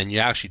 and you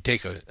actually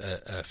take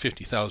a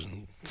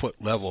 50,000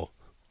 foot level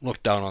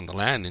look down on the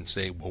land and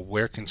say, well,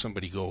 where can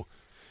somebody go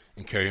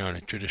and carry on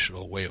a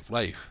traditional way of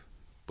life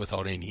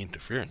without any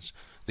interference?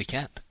 They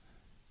can't.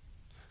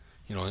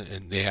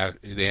 And they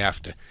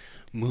have to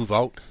move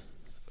out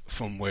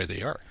from where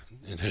they are.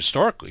 And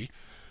historically,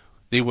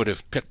 they would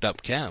have picked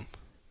up camp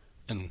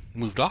and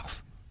moved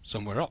off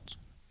somewhere else.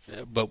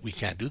 But we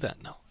can't do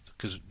that now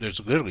because there's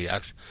literally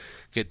actually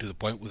get to the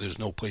point where there's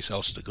no place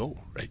else to go,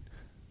 right?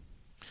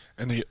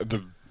 And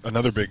the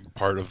another big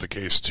part of the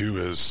case too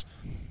is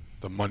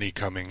the money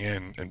coming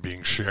in and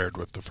being shared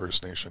with the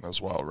First Nation as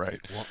well, right?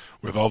 Well,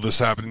 with all this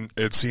happening,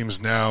 it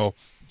seems now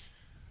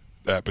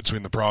that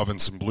between the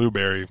province and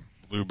Blueberry's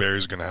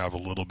going to have a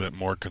little bit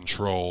more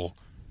control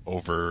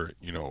over,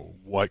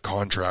 what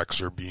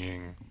contracts are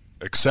being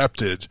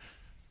accepted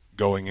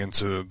going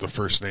into the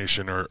First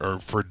Nation or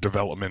for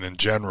development in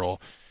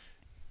general.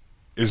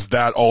 Is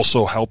that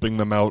also helping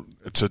them out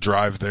to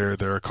drive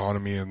their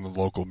economy in the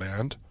local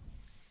band?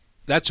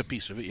 That's a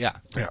piece of it, yeah.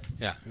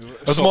 Yeah.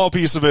 A small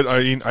piece of it,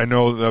 I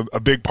know a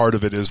big part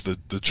of it is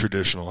the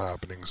traditional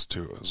happenings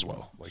too as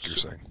well, like you're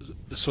saying.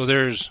 So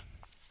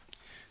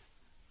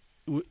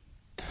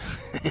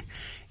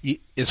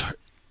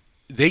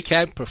they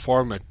can't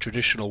perform a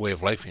traditional way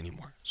of life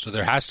anymore. So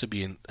there has to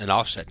be an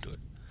offset to it.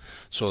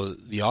 So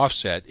the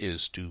offset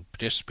is to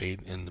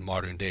participate in the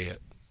modern day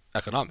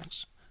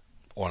economics,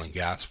 oil and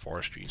gas,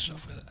 forestry, and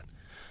stuff like that.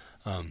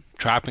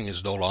 Trapping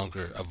is no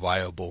longer a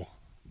viable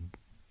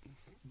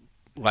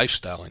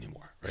lifestyle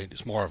anymore, right?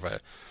 It's more of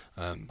a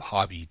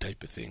hobby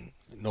type of thing.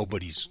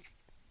 Nobody's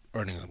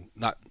earning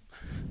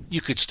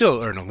you could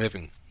still earn a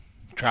living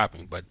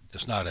trapping, but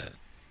it's not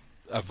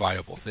a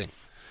viable thing.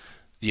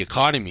 The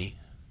economy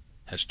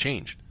has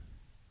changed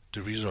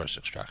to resource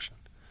extraction.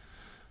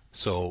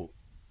 So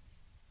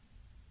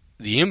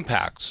the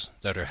impacts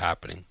that are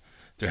happening,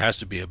 there has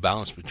to be a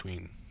balance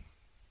between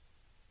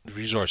the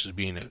resources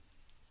being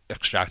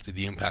extracted,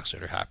 the impacts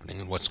that are happening,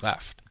 and what's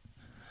left.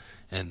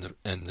 And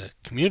the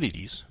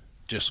communities,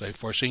 just like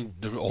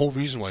the whole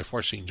reason why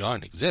Fort St.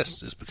 John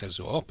exists is because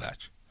of the oil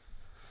patch,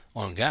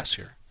 oil and gas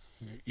here.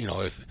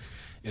 If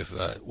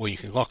you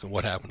can look at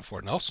what happened to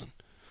Fort Nelson.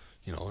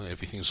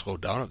 Everything slowed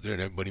down up there,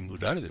 and everybody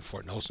moved out of there.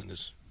 Fort Nelson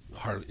is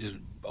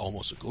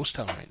almost a ghost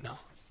town right now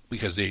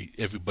because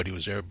everybody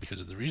was there because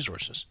of the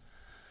resources.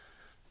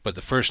 But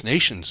the First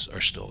Nations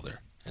are still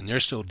there, and they're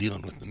still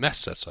dealing with the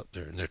mess that's up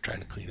there, and they're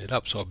trying to clean it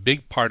up. So a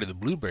big part of the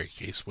Blueberry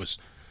case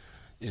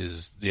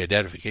is the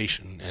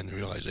identification and the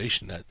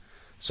realization that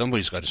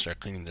somebody's got to start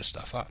cleaning this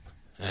stuff up.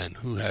 And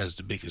who has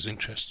the biggest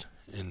interest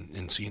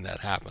in seeing that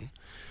happen?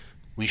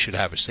 We should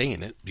have a say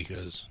in it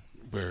because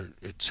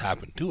it's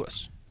happened to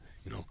us.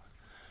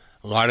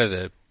 A lot of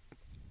the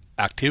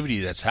activity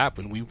that's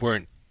happened, we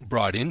weren't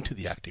brought into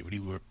the activity.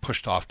 We were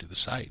pushed off to the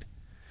side.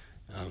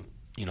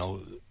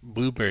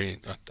 Blueberry,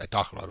 I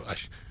talk a lot.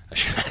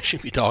 I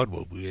should be talking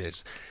about Blueberry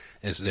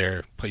as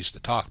their place to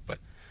talk, but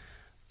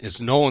it's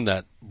known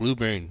that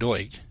Blueberry and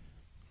Doig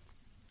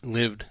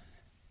lived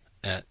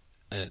at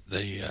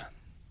the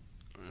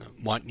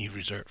Montney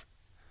Reserve.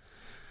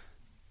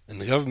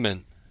 And the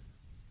government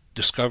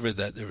discovered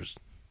that there was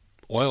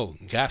oil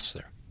and gas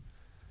there.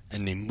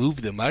 And they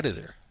moved them out of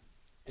there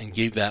and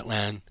gave that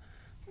land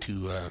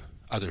to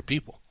other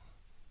people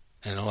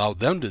and allowed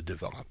them to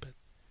develop it.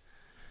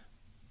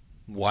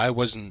 Why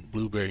wasn't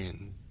Blueberry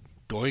and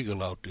Doig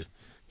allowed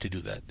to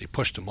do that? They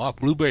pushed them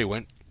off.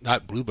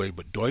 Not Blueberry,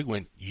 but Doig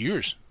went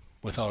years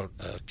without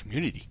a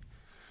community.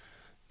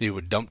 They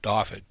were dumped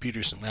off at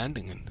Peterson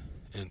Landing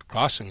and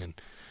Crossing, and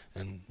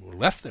and were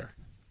left there.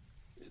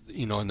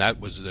 And that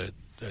was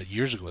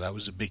years ago. That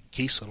was a big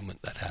case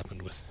settlement that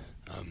happened with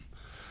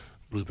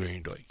Blueberry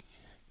and Doig.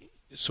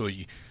 So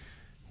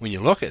when you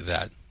look at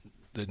that,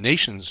 the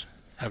nations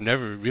have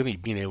never really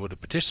been able to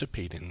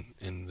participate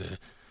in the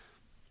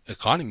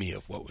economy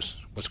of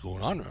what's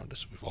going on around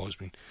us. We've always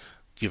been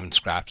given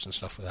scraps and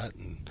stuff like that,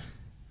 and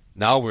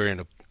now we're in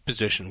a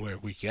position where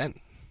we can,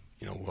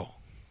 we'll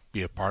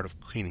be a part of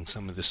cleaning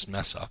some of this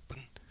mess up,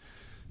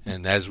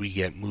 and as we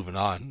get moving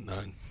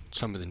on,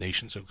 some of the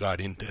nations have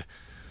got into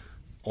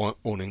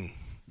owning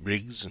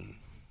rigs and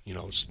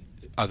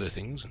other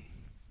things. And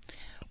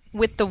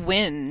with the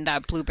win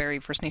that Blueberry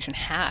First Nation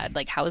had,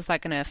 like, how is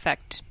that going to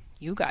affect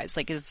you guys?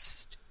 Like,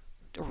 is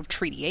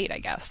Treaty 8, I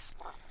guess?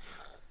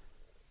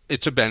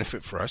 It's a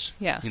benefit for us.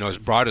 Yeah. It's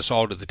brought us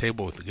all to the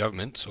table with the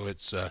government, so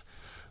it's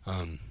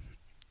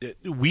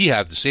we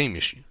have the same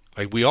issue.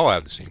 Like, we all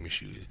have the same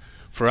issue.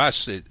 For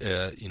us,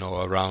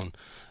 around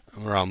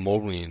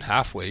Moberly and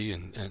Halfway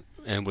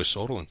and with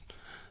Sotolin,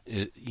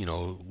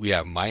 we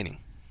have mining,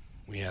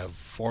 we have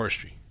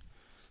forestry,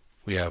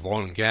 we have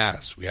oil and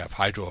gas, we have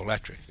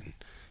hydroelectric, and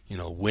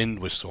wind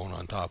was thrown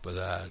on top of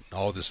that, and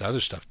all this other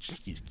stuff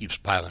just keeps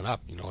piling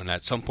up. And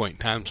at some point in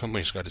time,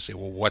 somebody's got to say,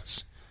 well,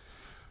 what's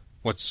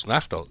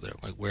left out there?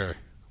 Like, where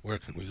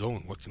can we go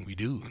and what can we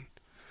do?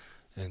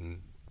 And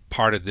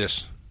part of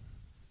this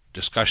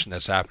discussion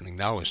that's happening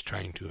now is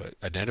trying to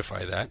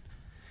identify that.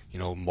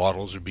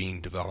 Models are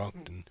being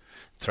developed and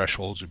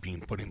thresholds are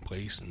being put in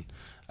place, and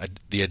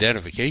the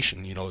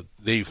identification,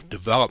 they've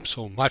developed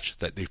so much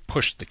that they've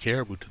pushed the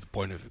caribou to the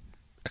point of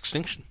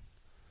extinction.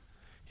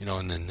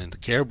 And then the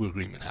caribou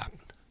agreement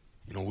happened.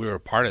 We were a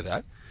part of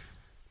that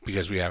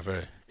because we have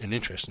an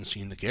interest in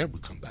seeing the caribou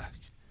come back.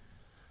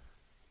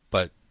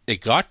 But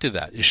it got to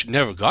that. It should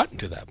never have gotten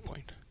to that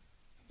point.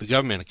 The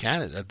government of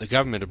Canada, the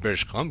government of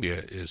British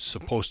Columbia is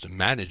supposed to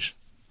manage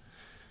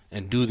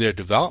and do their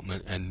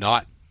development and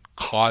not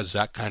cause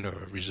that kind of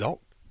a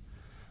result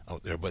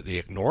out there, but they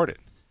ignored it.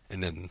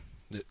 And then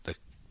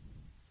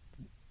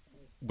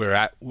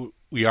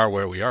we are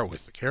where we are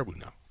with the caribou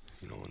now,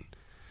 and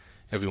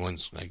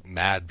everyone's like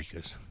mad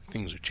because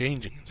things are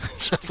changing and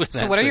stuff like that.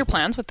 So what are your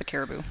plans with the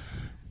caribou?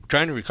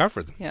 Trying to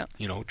recover them. Yeah.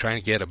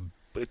 Trying to get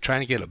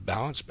a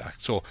balance back.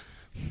 So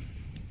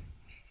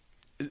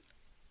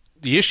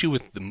the issue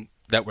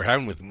that we're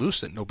having with the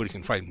moose, that nobody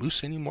can find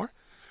moose anymore,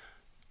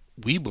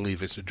 we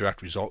believe it's a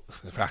direct result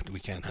of the fact that we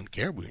can't hunt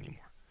caribou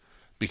anymore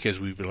because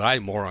we rely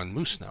more on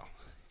moose now.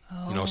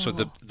 Oh. So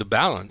the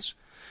balance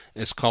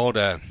is called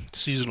a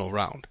seasonal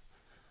round.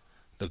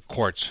 The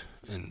courts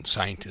and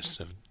scientists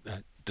have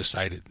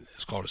decided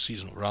it's called a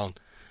seasonal round.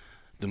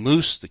 The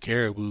moose, the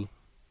caribou,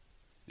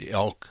 the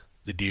elk,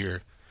 the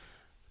deer,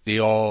 they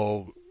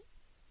all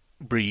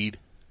breed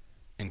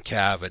and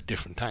calve at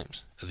different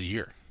times of the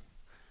year.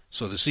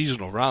 So the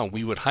seasonal round,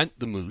 we would hunt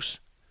the moose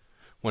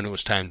when it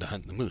was time to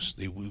hunt the moose.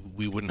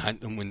 We wouldn't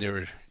hunt them when they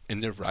were in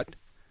their rut,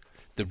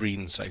 the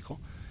breeding cycle,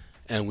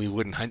 and we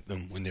wouldn't hunt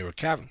them when they were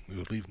calving. We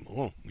would leave them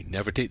alone. We'd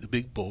never take the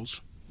big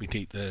bulls. We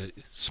take the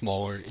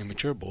smaller,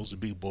 immature bulls, the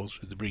big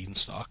bulls with the breeding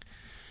stock,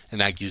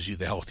 and that gives you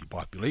the healthy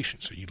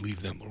population, so you'd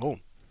leave them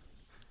alone.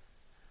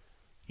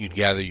 You'd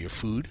gather your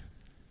food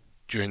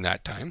during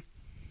that time.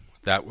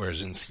 That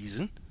was in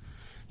season.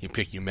 You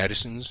pick your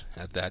medicines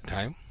at that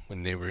time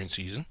when they were in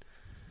season.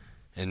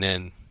 And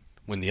then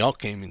when the elk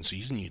came in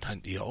season, you'd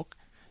hunt the elk,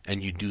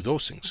 and you'd do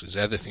those things, because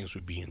other things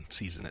would be in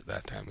season at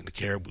that time. And the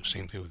caribou,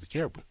 same thing with the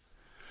caribou.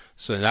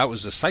 So that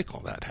was the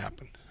cycle that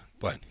happened.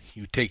 But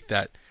you take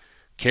that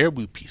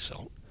caribou piece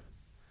out,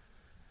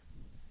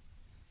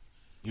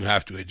 you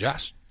have to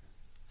adjust.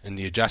 And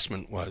the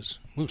adjustment was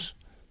moose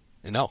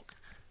and elk.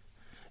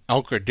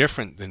 Elk are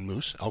different than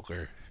moose. Elk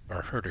are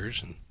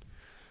herders, and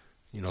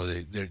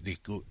they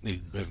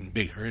live in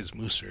big herds.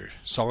 Moose are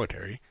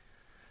solitary.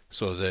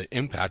 So the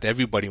impact,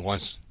 everybody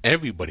wants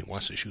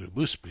to shoot a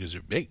moose because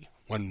they're big.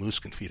 One moose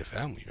can feed a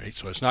family, right?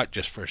 So it's not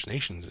just First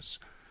Nations, it's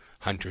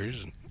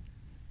hunters and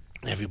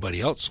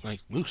everybody else like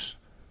moose.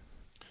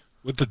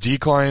 With the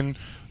decline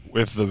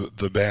with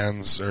the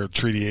bands or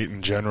Treaty 8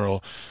 in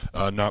general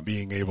not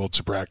being able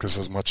to practice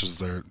as much as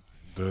the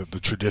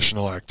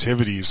traditional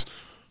activities,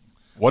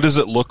 what does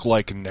it look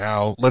like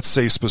now? Let's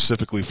say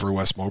specifically for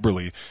West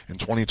Moberly in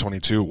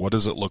 2022, what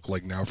does it look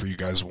like now for you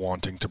guys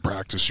wanting to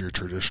practice your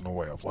traditional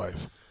way of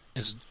life?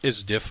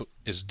 It's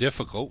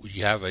difficult. We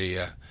have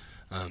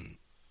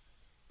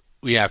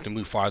we have to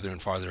move farther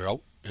and farther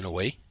out in a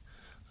way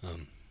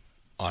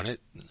on it.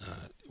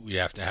 We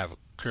have to have a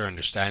clear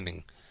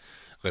understanding.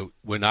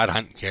 We're not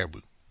hunting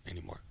caribou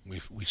anymore.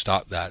 We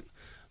stopped that,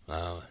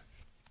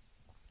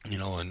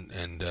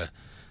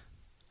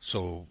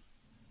 so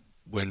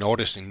we're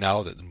noticing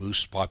now that the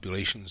moose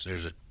populations,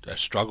 there's a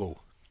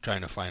struggle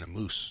trying to find a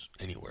moose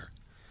anywhere.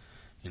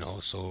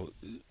 So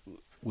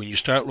when you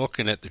start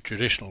looking at the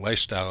traditional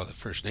lifestyle of the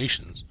First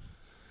Nations,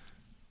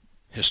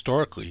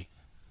 historically,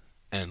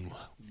 and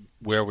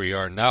where we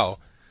are now,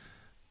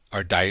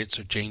 our diets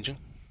are changing.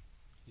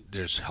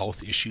 There's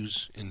health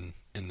issues in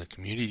the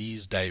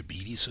communities.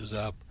 Diabetes is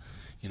up.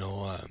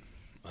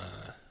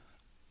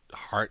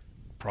 heart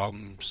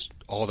problems,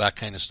 all that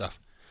kind of stuff,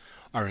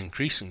 are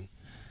increasing.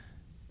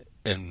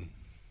 And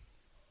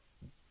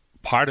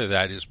part of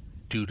that is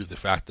due to the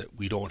fact that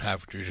we don't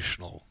have a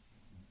traditional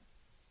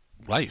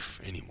life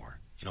anymore.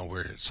 You know,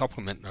 we're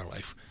supplementing our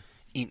life,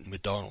 eating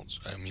McDonald's.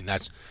 I mean,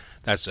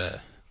 that's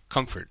a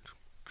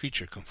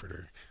creature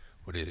comforter.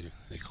 What do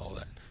they call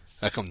that?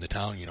 I come to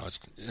town, you know, it's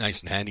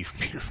nice and handy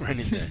for me to run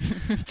into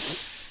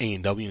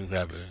A&W and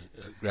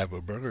grab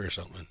a burger or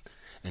something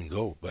and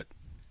go. But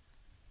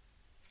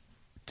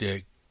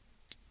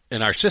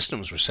and our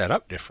systems were set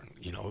up different,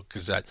 you know,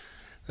 because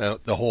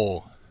the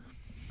whole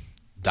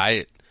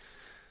diet,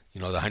 you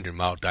know, the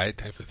 100-mile diet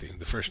type of thing.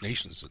 The First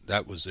Nations,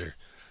 that was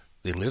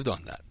they lived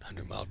on that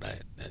 100-mile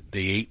diet.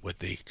 They ate what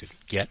they could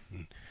get,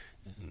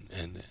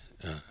 and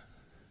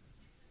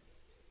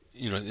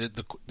you know,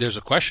 there's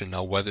a question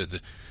now whether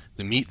the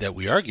meat that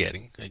we are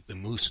getting, like the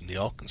moose and the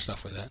elk and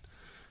stuff like that,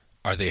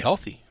 are they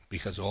healthy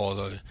because of all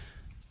the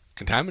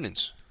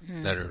contaminants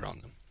that are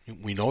on them?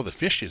 We know the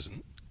fish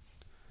isn't.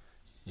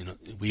 You know,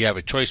 we have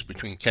a choice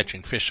between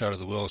catching fish out of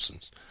the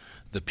Wilsons,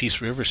 the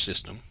Peace River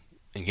system,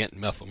 and getting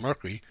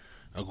methylmercury,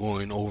 or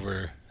going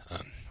over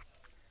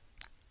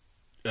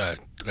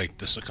like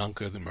the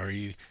Sekunka, the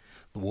Murray,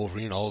 the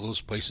Wolverine, all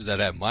those places that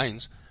have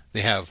mines.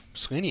 They have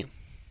selenium.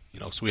 You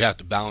know, so we have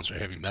to balance our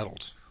heavy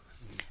metals.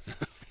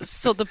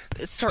 So the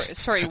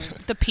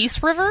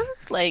Peace River,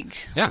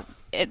 like, yeah,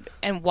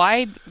 and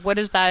why? What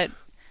is that?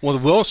 Well,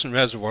 the Wilson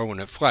Reservoir, when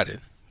it flooded,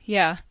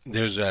 yeah,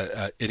 there's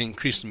it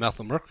increased the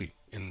methylmercury,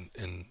 and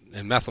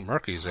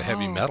methylmercury is a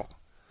heavy metal.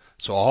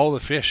 So all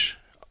the fish,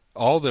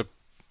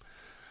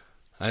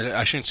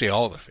 I shouldn't say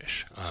all the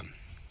fish,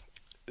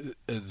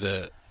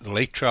 the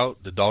lake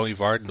trout, the dolly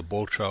varden, the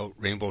bull trout,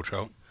 rainbow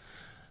trout,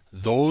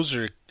 those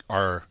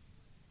are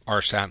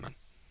salmon.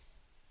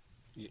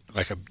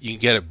 Like you can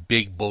get a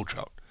big bull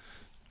trout,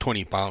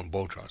 20-pound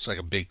bull trout. It's like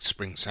a big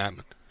spring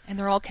salmon. And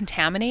they're all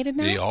contaminated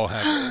now? They all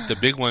have, the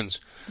big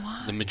ones,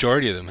 Why? The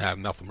majority of them have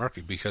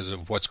methylmercury because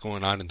of what's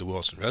going on in the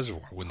Wilson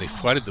Reservoir. When they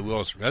flooded the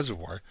Wilson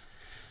Reservoir,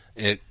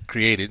 it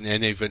created,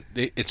 and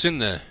it's in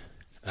the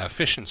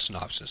fishing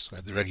synopsis,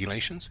 the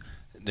regulations.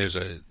 There's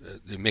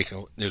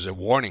a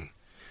warning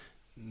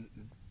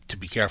to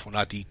be careful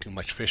not to eat too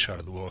much fish out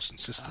of the Wilson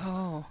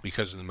system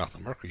because of the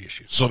methylmercury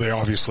issue. So they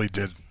obviously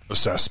did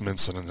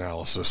assessments and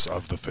analysis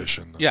of the fish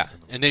in the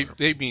and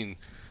they've been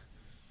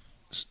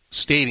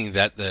stating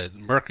that the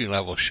mercury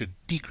level should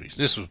decrease.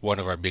 This was one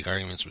of our big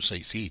arguments with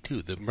Site C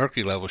too. The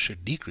mercury level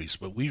should decrease,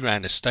 but we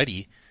ran a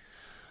study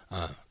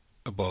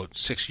about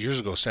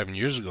 7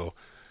 years ago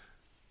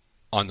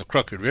on the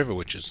Crooked River,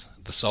 which is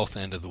the south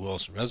end of the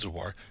Wilson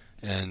Reservoir,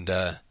 and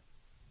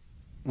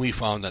we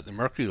found that the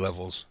mercury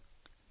levels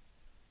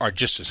are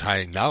just as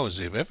high now as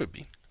they've ever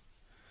been.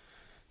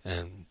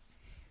 And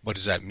what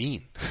does that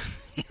mean?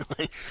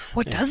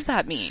 What does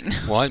that mean?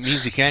 Well, it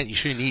means you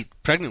shouldn't eat,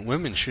 pregnant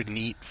women shouldn't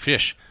eat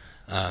fish.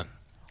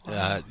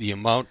 The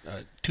amount,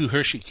 2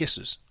 Hershey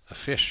Kisses of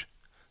fish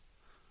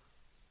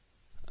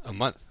a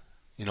month.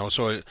 You know,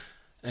 so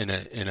in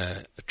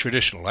a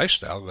traditional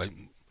lifestyle, like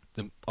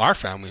our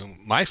family,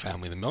 my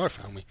family, the Miller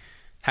family,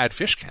 had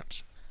fish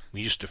camps.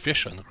 We used to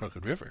fish on the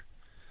Crooked River.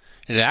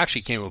 And it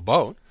actually came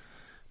about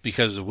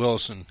because of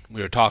Wilson,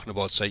 we were talking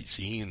about Site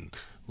C and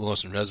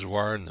Wilson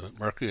Reservoir and the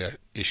mercury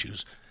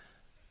issues.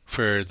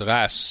 For the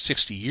last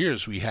 60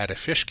 years, we had a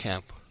fish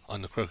camp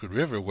on the Crooked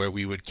River where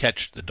we would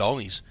catch the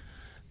dollies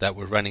that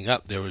were running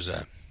up. There was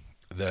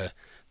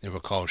they were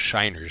called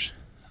shiners,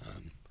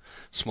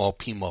 small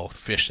peamouth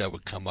fish that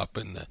would come up,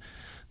 and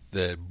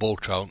the bull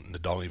trout and the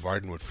dolly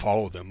varden would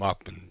follow them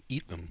up and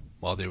eat them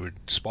while they were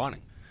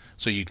spawning.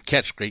 So you'd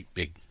catch great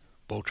big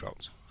bull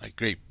trouts, like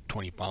great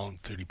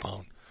 20-pound,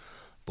 30-pound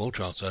bull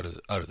trouts out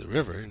of the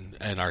river,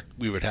 and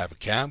we would have a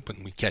camp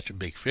and we'd catch a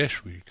big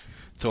fish. We'd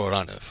throw it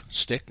on a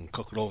stick and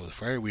cook it over the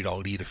fire. We'd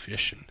all eat a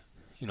fish, and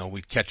you know,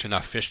 we'd catch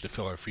enough fish to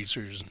fill our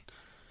freezers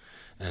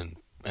and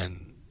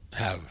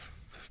have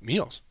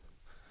meals.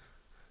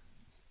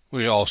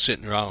 We were all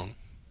sitting around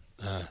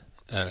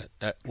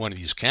at one of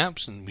these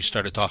camps, and we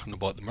started talking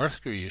about the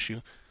mercury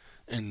issue,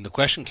 and the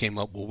question came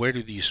up, well, where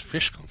do these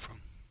fish come from?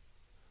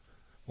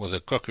 Well, the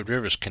Crooked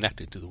River is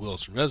connected to the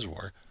Wilson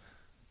Reservoir,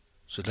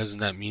 so doesn't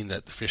that mean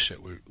that the fish that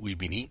we've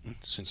been eating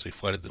since they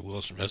flooded the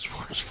Wilson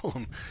Reservoir is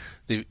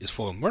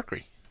full of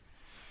mercury?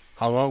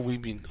 How long have we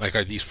been,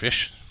 are these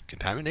fish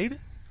contaminated?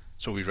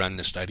 So we ran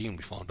this study and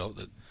we found out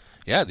that,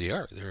 yeah, they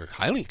are. They're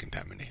highly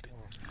contaminated.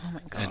 Oh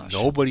my gosh. And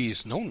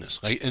nobody's known this.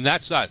 And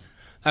that's not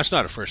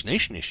a First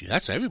Nation issue.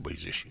 That's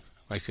everybody's issue.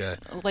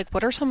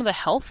 What are some of the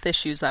health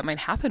issues that might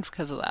happen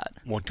because of that?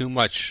 Well, too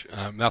much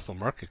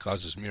methylmercury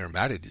causes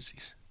Miramata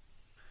disease.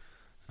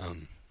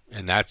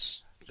 And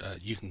that's,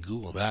 you can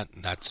Google that,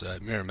 and that's,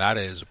 Miramata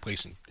is a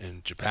place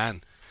in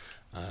Japan.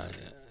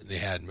 They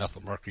had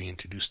methylmercury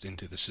introduced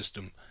into the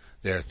system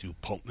there through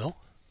pulp mill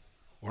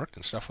work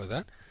and stuff like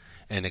that.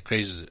 And it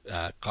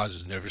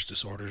causes nervous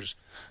disorders,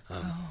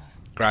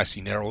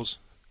 grassy narrows,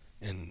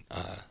 and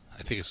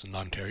I think it's in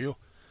Ontario.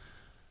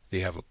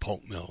 They have a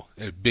pulp mill,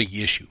 a big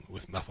issue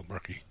with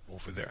methylmercury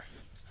over there.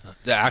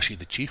 Actually,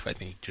 the chief, I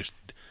think,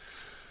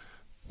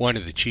 one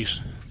of the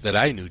chiefs that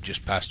I knew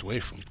just passed away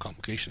from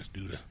complications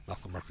due to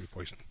methylmercury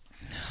poisoning.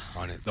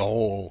 On it, the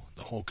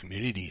whole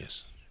community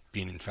is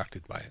being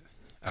infected by it.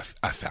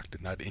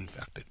 Affected, not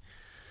infected.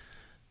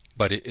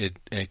 But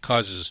it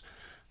causes,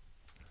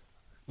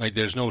 like,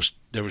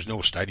 there was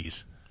no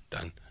studies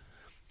done.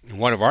 And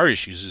one of our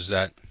issues is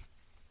that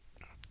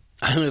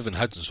I live in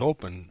Hudson's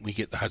Hope, and we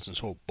get the Hudson's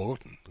Hope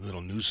bulletin, a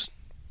little news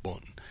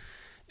bulletin,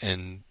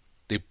 and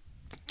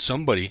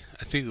somebody,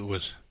 I think it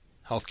was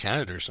Health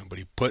Canada or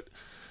somebody, put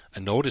a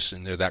notice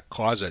in there, that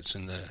clause that's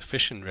in the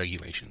fishing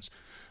regulations,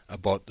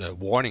 about the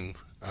warning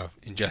of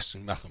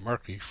ingesting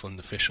methylmercury from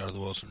the fish out of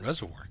the Wilson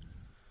Reservoir.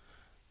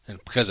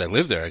 And because I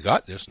live there, I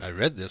got this, and I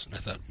read this, and I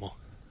thought, well,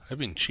 I've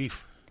been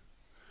chief.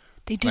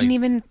 They didn't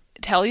even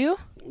tell you?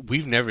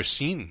 We've never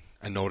seen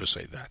a notice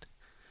like that.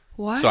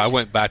 What? So I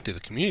went back to the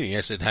community.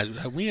 I said,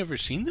 have we ever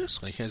seen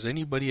this? Like, has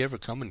anybody ever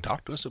come and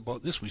talked to us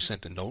about this? We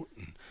sent a note,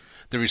 and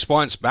the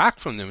response back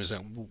from them is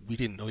that we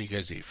didn't know you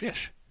guys ate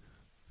fish.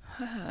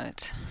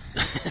 What?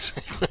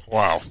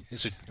 Wow.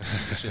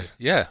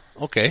 Yeah,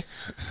 okay.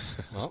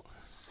 Well,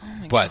 Oh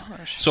my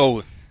gosh.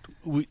 So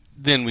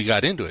then we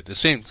got into it. The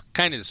same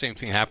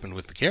thing happened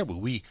with the caribou.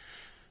 We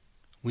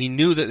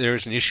knew that there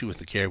was an issue with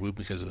the caribou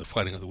because of the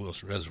flooding of the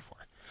Wilson Reservoir.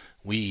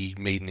 We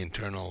made an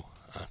internal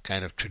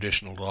kind of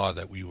traditional law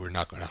that we were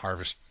not going to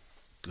harvest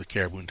the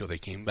caribou until they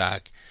came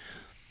back.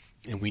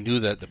 And we knew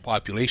that the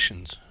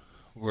populations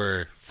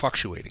were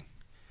fluctuating.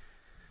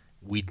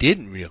 We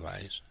didn't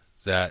realize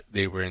that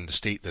they were in the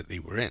state that they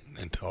were in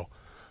until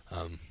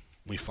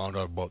we found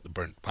out about the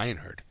burnt pine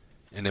herd.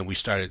 And then we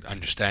started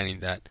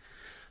understanding that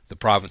the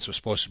province was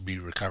supposed to be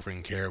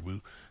recovering caribou.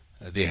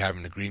 They have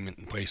an agreement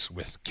in place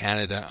with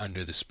Canada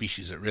under the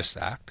Species at Risk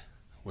Act,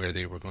 where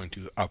they were going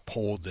to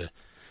uphold the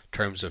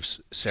terms of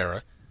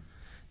SARA,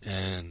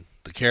 and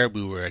the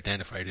caribou were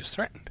identified as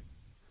threatened.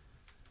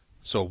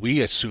 So we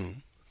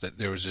assumed that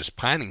there was this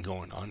planning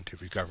going on to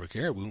recover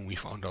caribou, and we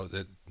found out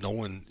that no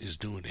one is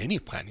doing any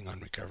planning on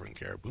recovering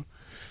caribou,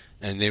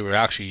 and they were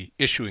actually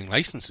issuing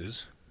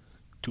licenses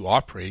to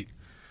operate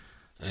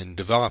and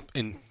develop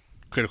in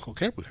critical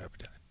caribou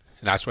habitat.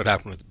 And that's what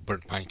happened with the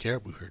burnt pine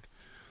caribou herd.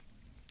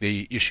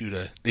 They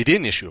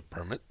didn't issue a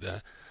permit.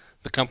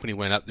 The company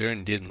went up there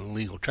and did an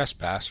illegal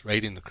trespass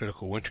right in the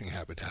critical wintering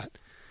habitat,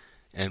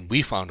 and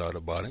we found out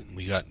about it, and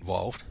we got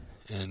involved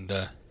and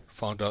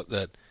found out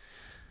that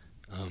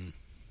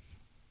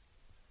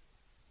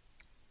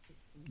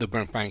the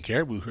burnt pine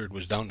caribou herd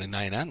was down to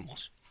 9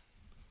 animals.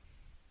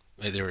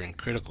 They were in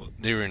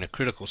a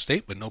critical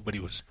state, but nobody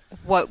was.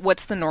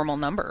 What's the normal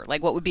number?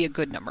 Like, what would be a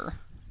good number?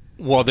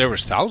 Well, there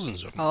was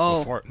thousands of them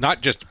before,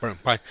 not just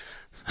burnt pine.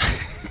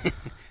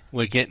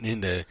 We're getting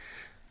into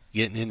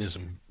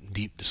some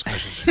deep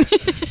discussion.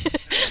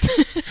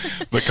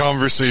 The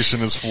conversation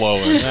is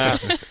flowing.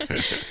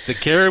 The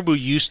caribou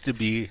used to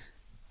be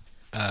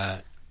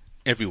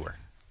everywhere.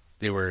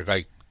 There were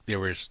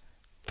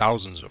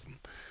thousands of them,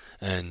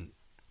 and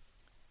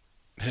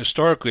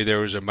historically there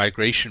was a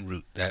migration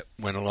route that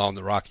went along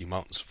the Rocky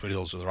Mountains,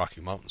 foothills of the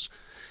Rocky Mountains,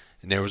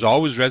 and there was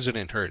always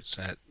resident herds,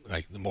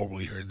 like the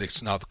Moberly herd,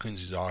 it's now the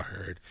Quincy-Zaw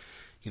herd.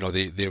 You know,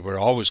 they were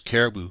always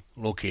caribou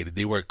located.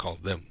 They weren't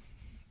called them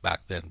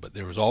back then, but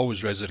there was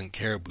always resident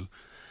caribou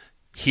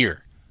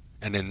here.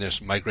 And then this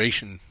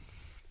migration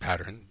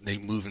pattern, they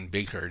move in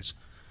big herds,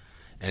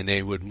 and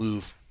they would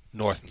move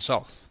north and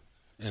south.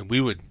 And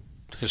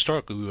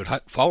historically, we would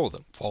follow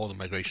the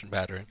migration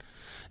pattern,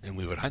 and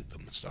we would hunt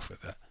them and stuff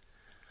like that.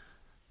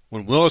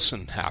 When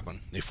Wilson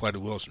happened, they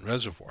flooded Wilson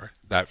Reservoir,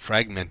 that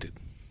fragmented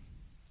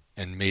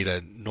and made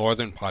a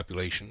northern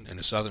population and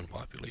a southern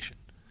population.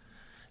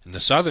 And the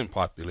southern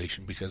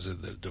population, because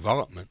of the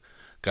development,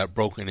 got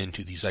broken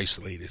into these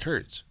isolated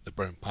herds. The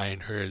burnt pine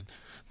herd,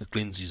 the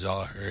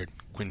Quincy-Zaw herd,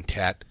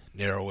 Quintet,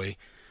 Narroway.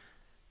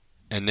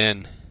 And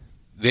then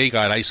they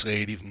got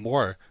isolated even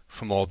more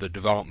from all the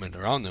development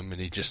around them, and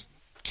they just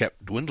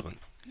kept dwindling.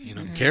 You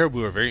know,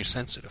 caribou are very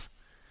sensitive.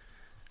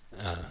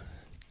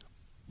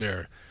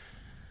 They're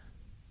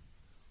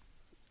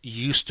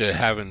used to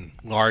having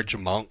large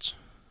amounts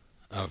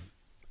of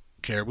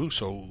caribou,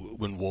 so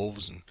when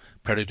wolves and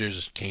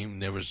predators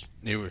came,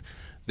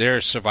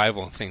 their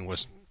survival thing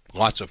was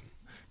lots of them.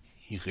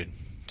 You could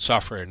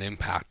suffer an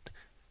impact,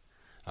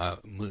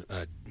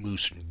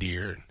 moose and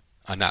deer,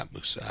 not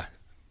moose,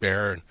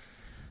 bear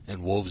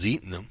and wolves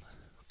eating them,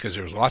 because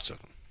there was lots of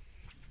them.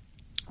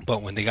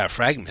 But when they got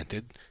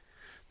fragmented,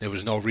 there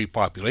was no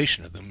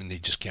repopulation of them, and they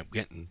just kept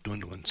getting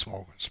dwindling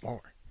smaller and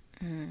smaller.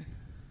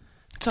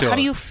 So how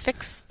do you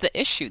fix the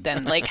issue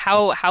then? Like,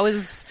 how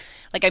is,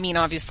 like, I mean,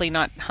 obviously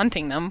not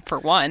hunting them for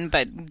one,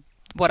 but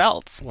what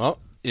else? Well,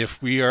 if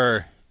we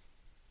are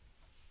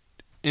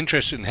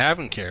interested in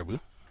having caribou,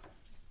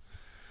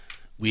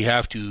 we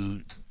have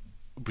to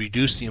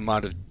reduce the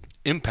amount of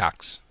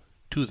impacts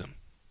to them,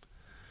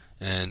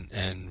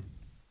 and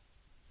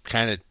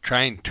kind of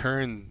try and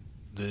turn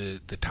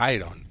the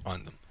tide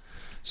on them.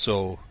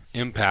 So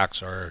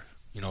impacts are,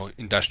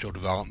 industrial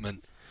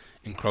development,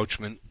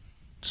 encroachment,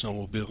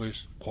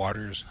 snowmobilers,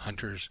 quadders,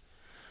 hunters,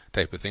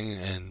 type of thing,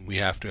 and we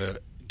have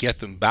to get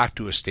them back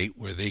to a state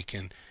where they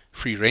can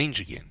free range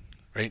again.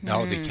 Right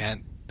now they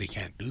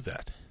can't do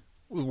that.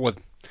 Well,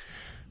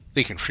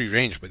 they can free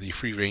range, but they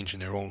free range in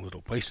their own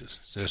little places.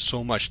 There's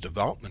so much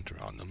development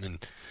around them,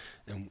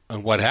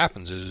 and what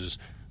happens is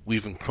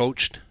we've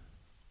encroached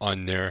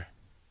on their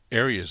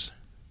areas,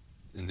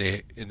 and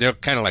they're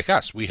kind of like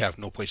us. We have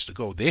no place to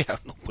go. They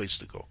have no place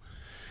to go,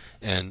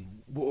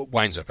 and what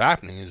winds up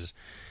happening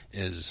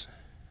is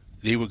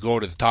they would go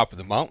to the top of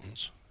the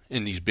mountains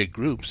in these big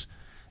groups,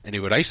 and they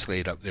would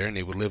isolate up there, and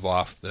they would live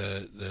off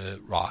the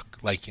rock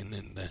lichen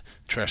and the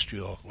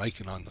terrestrial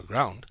lichen on the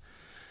ground,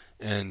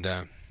 and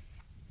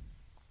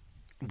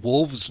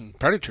wolves and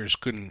predators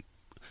couldn't.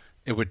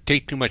 It would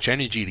take too much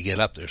energy to get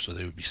up there, so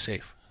they would be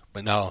safe.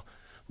 But now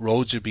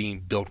roads are being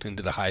built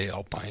into the high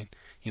alpine.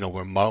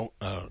 We're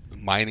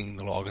mining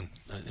the logging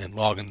and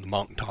logging the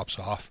mountaintops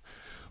off.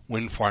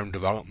 Wind farm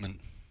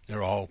development,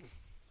 they're all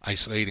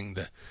isolating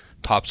the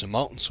tops of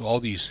mountains. So all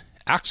these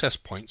access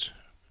points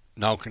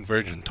now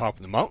converge on the top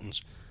of the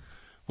mountains,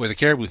 where the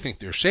caribou think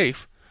they're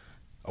safe.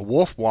 A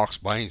wolf walks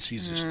by and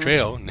sees this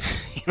trail, and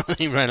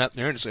they run up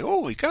there and say,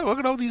 "Holy cow! Look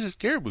at all these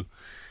caribou!"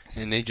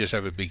 And they just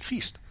have a big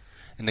feast.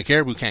 And the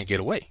caribou can't get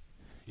away,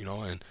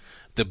 and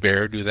the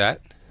bear do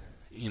that,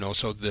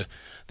 so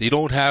they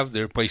don't have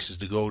their places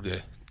to go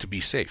to be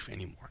safe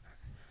anymore.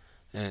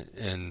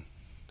 And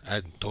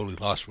I totally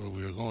lost where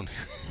we were going.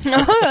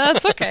 No,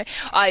 that's okay.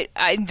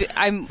 I'm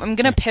going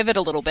to pivot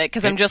a little bit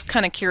because I'm just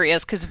kind of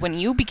curious, because when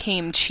you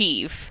became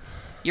chief,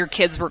 your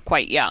kids were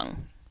quite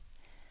young.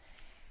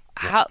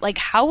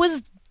 How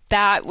was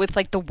that with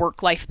the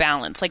work-life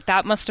balance?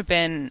 That must have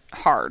been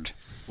hard.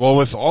 Well,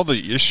 with all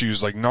the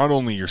issues, not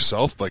only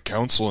yourself, but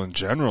council in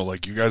general,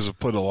 you guys have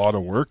put a lot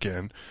of work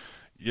in.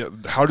 Yeah,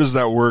 how does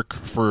that work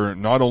for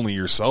not only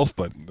yourself,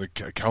 but the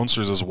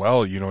councillors as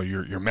well?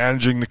 You're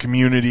managing the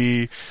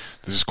community,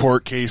 there's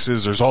court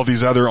cases, there's all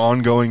these other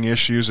ongoing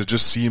issues. It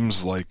just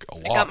seems like a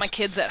lot. I got my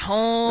kids at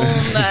home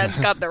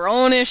that got their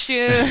own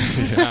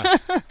issues. Yeah.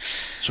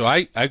 So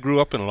I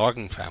grew up in a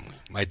logging family.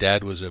 My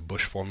dad was a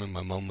bush foreman,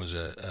 my mom was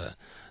a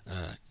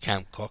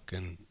camp cook,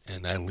 and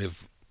I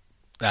lived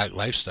that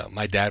lifestyle.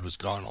 My dad was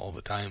gone all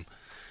the time,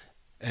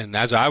 and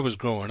as I was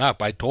growing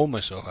up, I told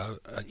myself,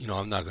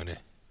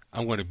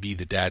 I'm going to be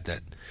the dad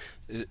that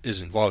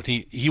is involved.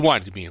 He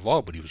wanted to be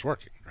involved, but he was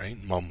working,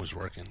 right? Mom was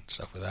working,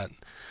 stuff like that.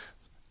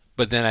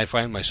 But then I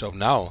find myself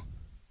now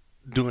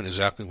doing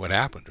exactly what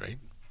happened, right?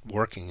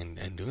 Working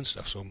and doing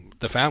stuff. So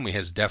the family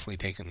has definitely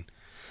taken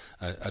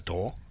a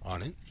toll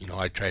on it.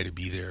 I try to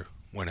be there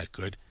when I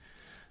could,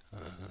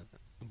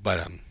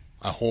 but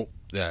I hope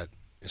that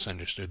it's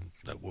understood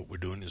that what we're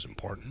doing is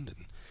important,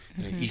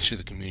 and each of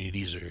the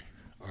communities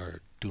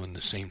are doing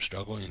the same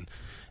struggle,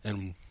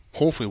 and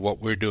hopefully what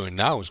we're doing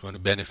now is going to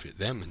benefit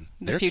them and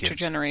the their future kids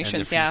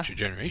generations. And the future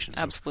generations.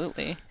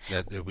 Absolutely.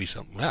 That there'll be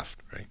something left,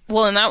 right?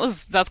 Well, and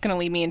that's going to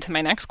lead me into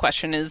my next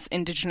question: is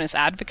Indigenous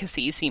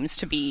advocacy seems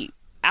to be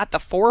at the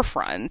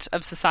forefront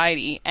of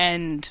society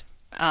and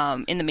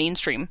in the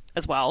mainstream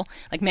as well,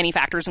 many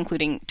factors,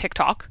 including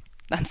TikTok.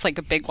 That's a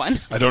big one.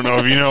 I don't know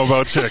if you know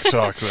about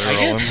TikTok there,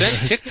 I Roland. get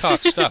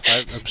TikTok stuff.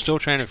 I'm still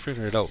trying to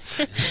figure it out.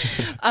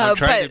 I'm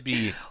trying to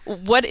be...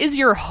 What is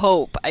your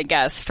hope, I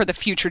guess, for the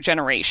future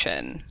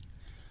generation?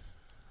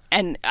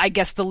 And I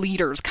guess the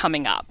leaders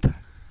coming up?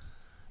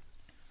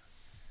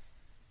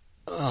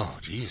 Oh,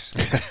 geez.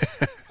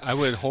 I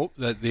would hope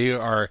that they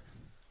are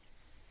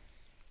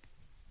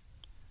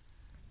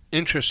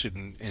interested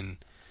in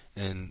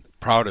and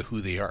proud of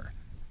who they are.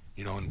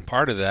 And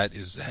part of that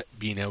is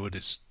being able to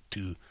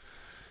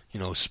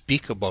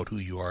speak about who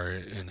you are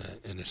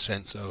in a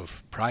sense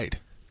of pride.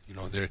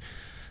 A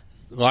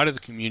lot of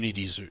the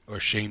communities are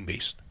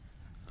shame-based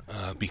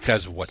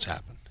because of what's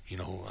happened.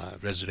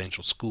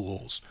 Residential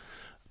schools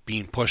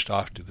being pushed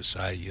off to the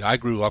side. I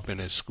grew up in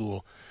a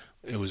school.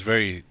 It was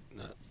very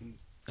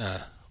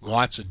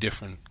lots of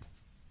different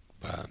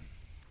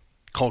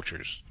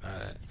cultures.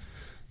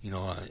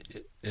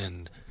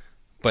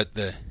 But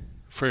the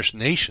First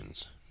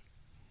Nations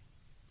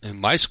in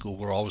my school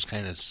were always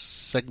kind of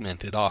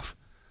segmented off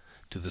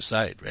to the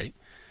side, right?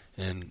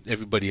 And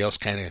everybody else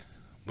kind of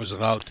was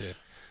allowed to,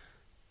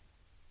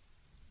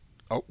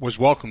 was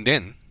welcomed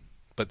in,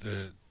 but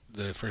the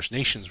First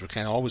Nations were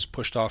kind of always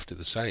pushed off to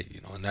the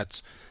side, and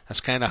that's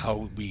kind of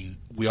how we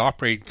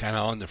operate, kind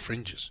of on the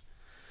fringes.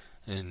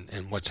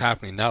 And what's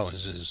happening now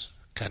is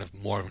kind of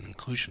more of an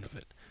inclusion of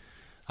it.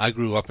 I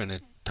grew up in a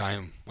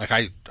time,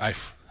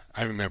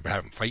 I remember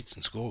having fights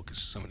in school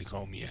because somebody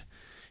called me a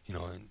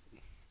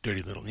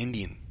dirty little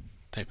Indian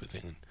type of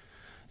thing,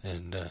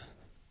 and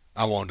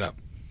I wound up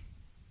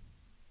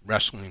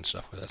wrestling and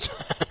stuff with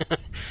that.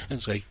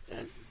 It's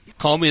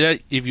call me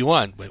that if you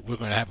want, but we're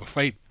going to have a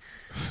fight.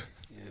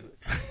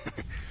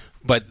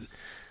 But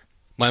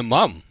my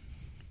mom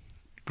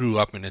grew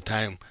up in a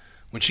time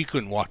when she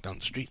couldn't walk down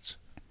the streets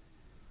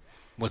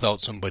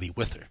without somebody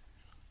with her,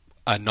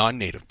 a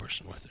non-native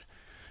person with her.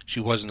 She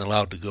wasn't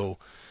allowed to go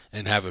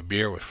and have a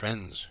beer with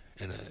friends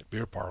in a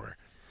beer parlor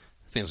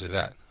things like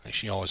that. Like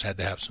she always had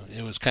to have some.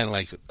 It was kind of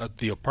like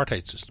the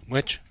apartheid system,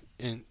 which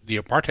in the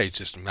apartheid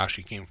system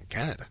actually came from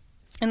Canada.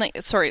 And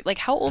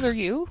how old are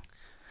you?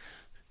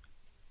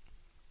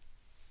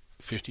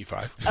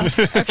 55.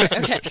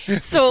 Okay.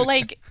 So,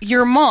 like,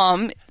 your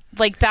mom,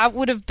 like, that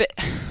would have been...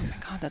 Oh, my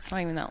God, that's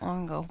not even that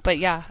long ago. But,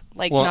 yeah,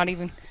 like, well, not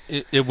even...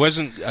 It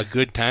wasn't a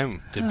good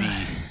time to be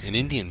an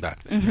Indian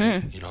back then.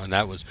 Mm-hmm. Right? And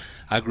that was...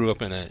 I grew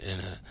up in a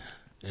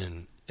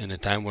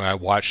time where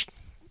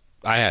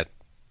I had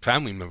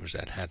family members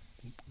that had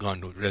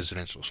gone to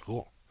residential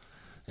school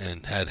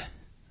and had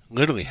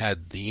literally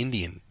had the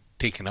Indian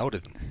taken out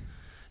of them.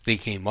 They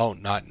came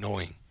out not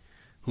knowing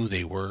who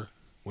they were,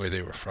 where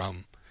they were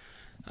from.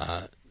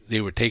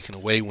 They were taken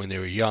away when they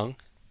were young,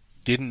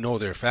 didn't know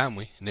their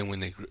family, and then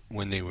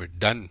when they were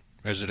done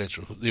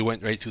residential, they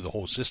went right through the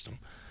whole system.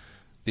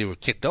 They were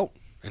kicked out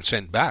and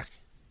sent back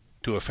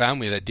to a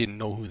family that didn't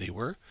know who they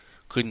were,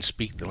 couldn't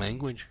speak the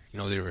language.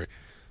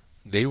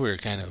 They were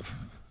kind of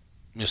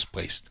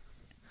misplaced.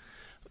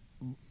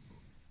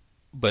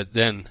 But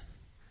then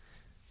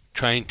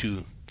trying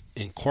to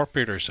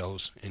incorporate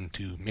ourselves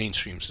into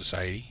mainstream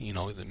society,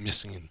 the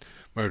missing and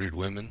murdered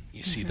women,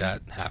 you see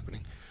that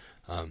happening.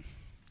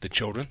 The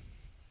children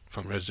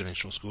from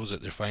residential schools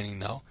that they're finding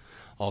now,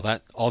 all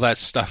that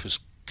stuff is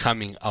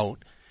coming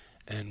out,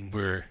 and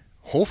we're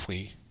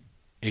hopefully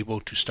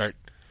able to start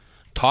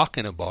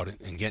talking about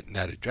it and getting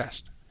that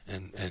addressed,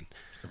 and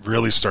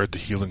really start the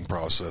healing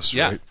process.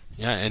 Yeah, right?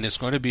 Yeah, and it's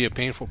going to be a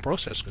painful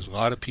process because a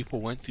lot of people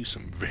went through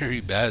some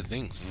very bad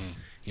things.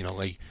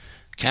 Like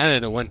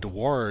Canada went to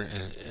war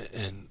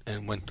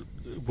and went to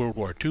World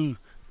War II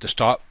to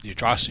stop the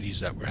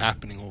atrocities that were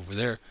happening over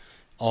there.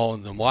 All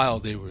in the while,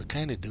 they were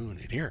kind of doing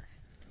it here,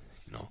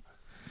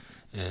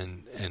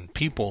 and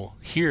people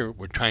here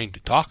were trying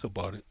to talk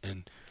about it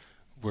and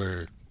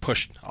were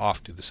pushed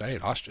off to the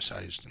side,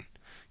 ostracized, and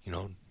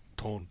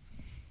told,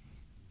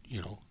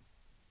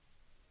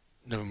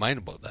 never mind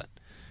about that,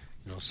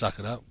 suck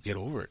it up, get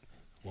over it.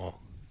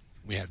 Well,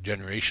 we have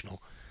generational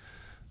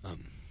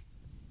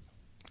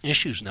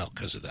issues now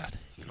because of that,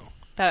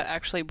 That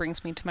actually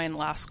brings me to my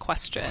last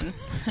question,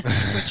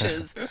 which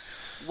is,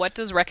 what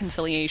does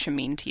reconciliation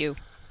mean to you?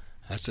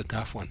 That's a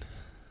tough one.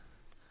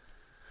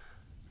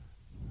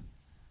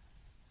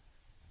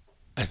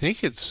 I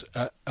think it's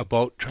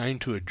about trying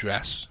to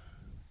address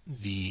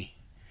the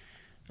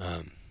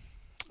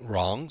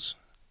wrongs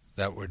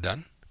that were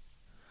done.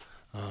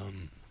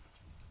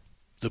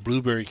 The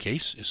Blueberry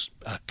case is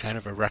kind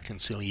of a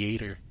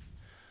reconciliation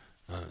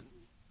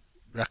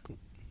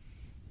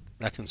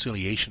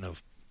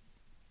of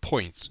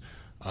points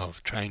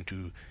of trying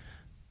to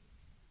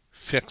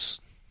fix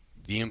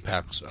the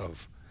impacts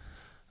of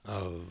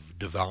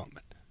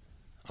development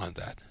on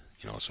that.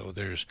 So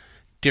there's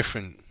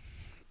different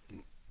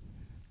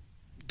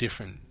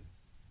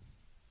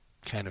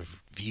kind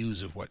of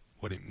views of what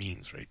it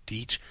means, right? To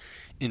each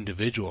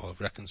individual of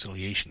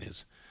reconciliation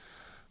is,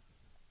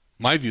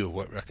 my view of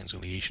what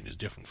reconciliation is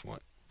different from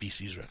what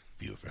BC's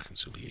view of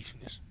reconciliation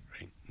is,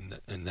 right?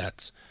 And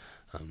that's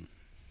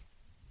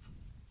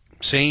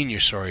saying you're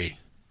sorry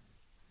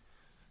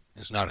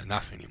is not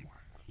enough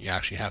anymore. You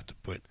actually have to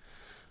put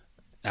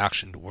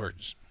action to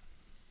words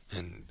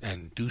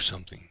and do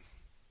something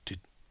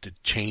to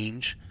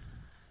change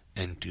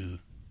and to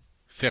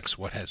fix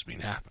what's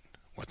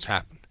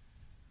happened.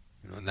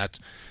 And that's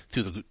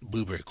through the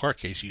Blueberry Court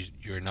case.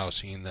 You're now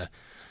seeing the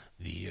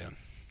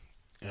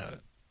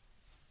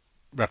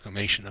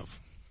reclamation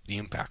of the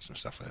impacts and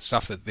stuff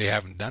that they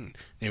haven't done.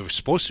 They were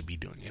supposed to be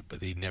doing it, but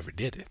they never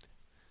did it.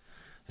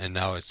 And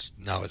now it's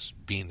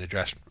being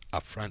addressed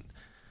up front.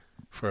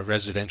 For a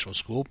residential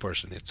school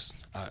person, it's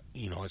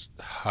it's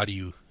how do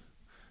you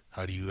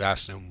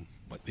ask them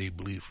what they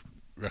believe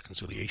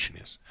reconciliation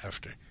is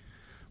after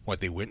what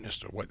they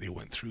witnessed or what they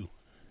went through?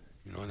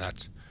 And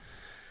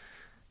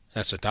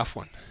that's a tough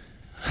one.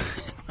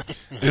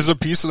 There's a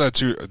piece of that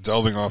too,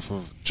 delving off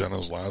of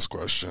Jenna's last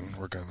question.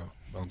 We're kind of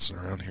bouncing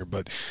around here,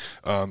 but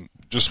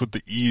just with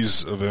the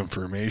ease of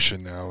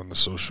information now in the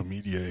social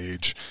media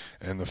age,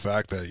 and the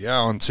fact that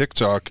on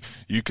TikTok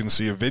you can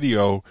see a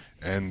video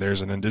and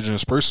there's an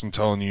Indigenous person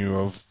telling you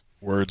of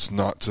words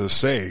not to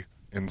say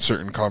in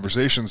certain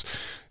conversations.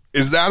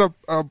 Is that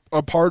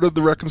a part of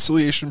the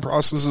reconciliation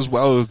process as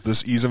well as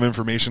this ease of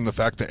information, the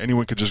fact that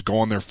anyone could just go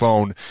on their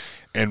phone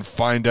and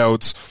find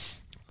out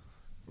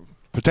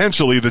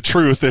potentially the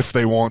truth if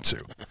they want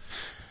to?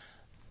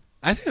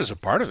 I think it's a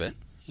part of it.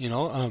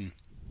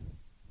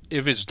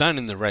 If it's done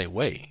in the right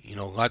way,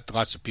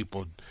 lots of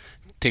people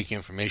take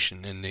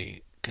information and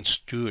they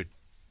construe it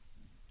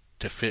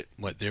to fit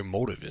what their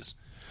motive is.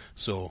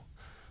 So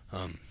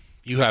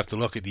you have to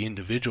look at the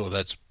individual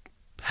that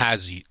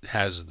has the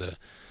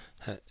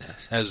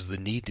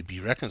need to be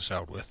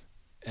reconciled with,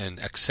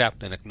 and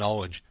accept and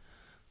acknowledge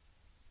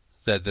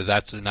that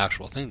that's an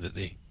actual thing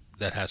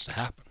that has to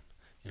happen.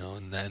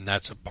 And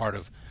that's a part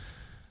of.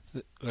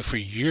 For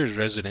years,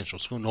 residential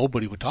school,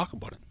 nobody would talk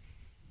about it.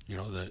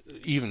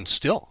 Even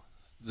still,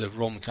 the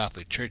Roman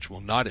Catholic Church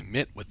will not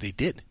admit what they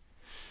did,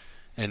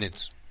 and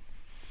it's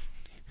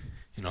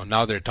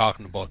Now they're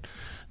talking about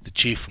the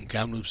chief from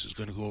Kamloops is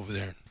going to go over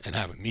there and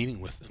have a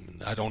meeting with them,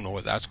 and I don't know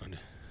what that's going to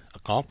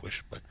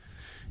accomplish, but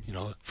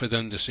for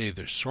them to say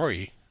they're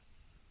sorry,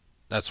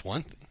 that's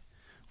one thing.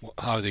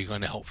 How are they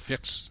going to help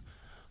fix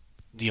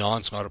the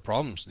onslaught of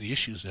problems, the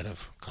issues that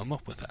have come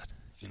up with that?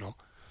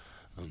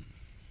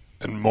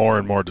 And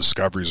more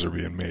discoveries are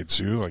being made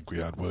too. Like we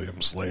had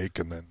Williams Lake,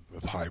 and then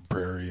with High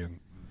Prairie, and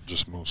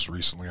just most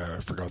recently, I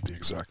forgot the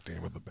exact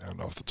name of the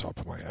band off the top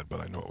of my head, but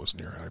I know it was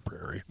near High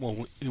Prairie.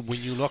 Well,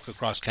 when you look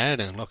across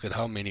Canada and look at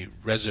how many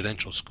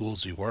residential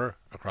schools there were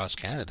across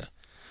Canada,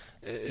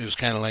 it was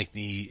kind of like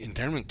the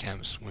internment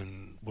camps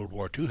when World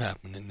War II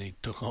happened, and they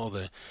took all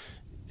the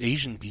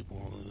Asian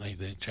people, like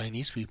the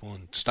Chinese people,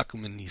 and stuck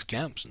them in these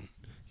camps, and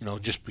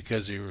just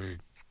because they were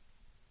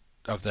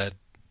of that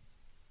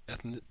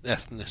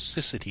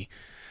ethnicity.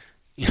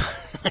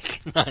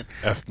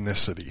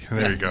 Ethnicity.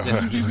 There you go.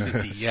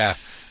 Ethnicity. Yeah,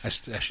 I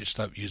should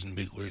stop using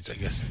big words, I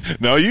guess.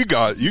 No, you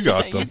got them. You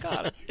got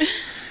it.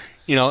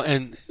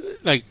 And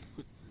like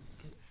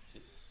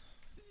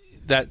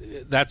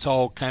that's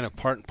all kind of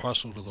part and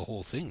parcel to the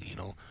whole thing.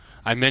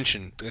 I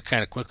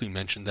kind of quickly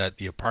mentioned that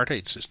the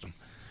apartheid system,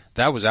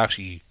 that was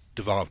actually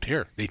developed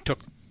here.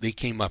 They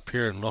came up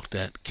here and looked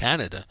at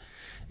Canada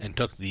and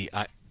took the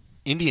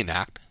Indian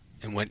Act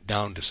and went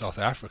down to South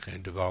Africa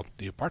and developed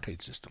the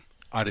apartheid system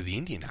out of the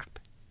Indian Act.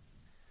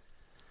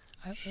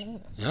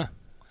 Yeah.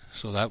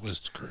 So that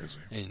was crazy.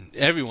 And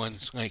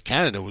everyone's, like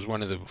Canada was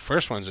one of the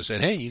first ones that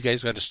said, hey, you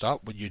guys got to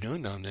stop what you're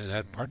doing down there.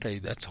 That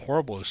apartheid, that's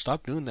horrible.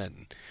 Stop doing that.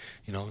 And,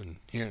 and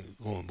here,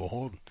 lo and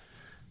behold,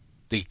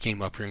 they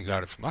came up here and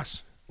got it from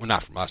us. Well,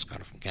 not from us, got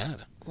it from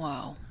Canada.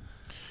 Wow.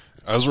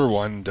 As we're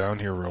winding down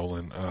here,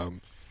 Roland,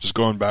 just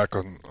going back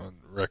on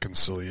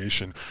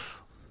reconciliation,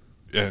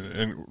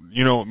 and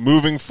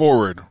moving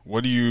forward,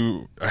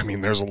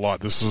 there's a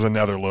lot. This is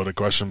another loaded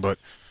question, but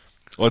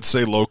let's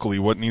say locally,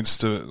 what needs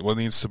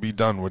to be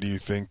done? What do you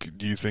think?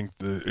 Do you think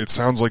it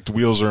sounds like the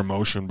wheels are in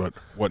motion, but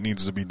what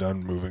needs to be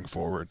done moving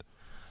forward?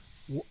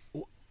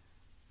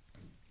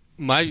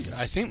 I'm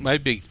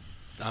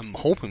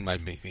hoping my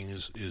big thing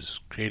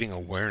is creating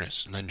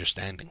awareness and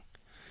understanding.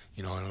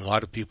 And a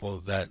lot of people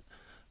that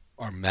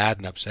are mad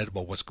and upset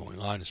about what's going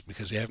on is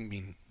because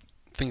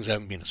things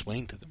haven't been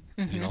explained to them.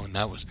 Mm-hmm. And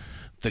that was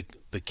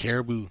the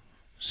Caribou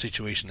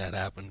situation that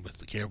happened with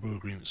the Caribou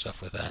Agreement,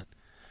 stuff like that.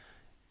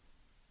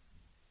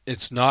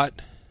 It's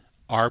not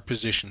our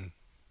position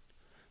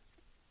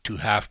to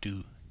have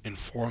to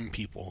inform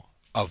people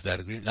of that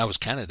agreement. That was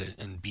Canada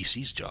and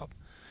BC's job,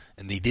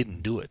 and they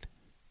didn't do it.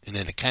 And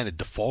then it kind of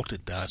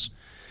defaulted to us,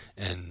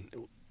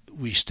 and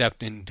we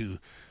stepped into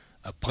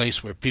a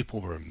place where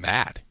people were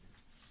mad.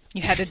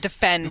 You had to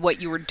defend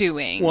what you were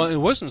doing. Well, it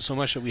wasn't so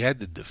much that we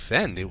had to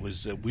defend. It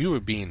was that we were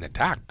being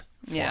attacked.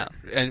 Yeah.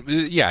 And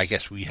yeah, I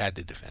guess we had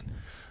to defend.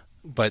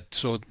 But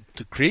so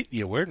to create the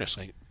awareness,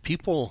 like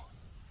people,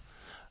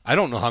 I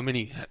don't know how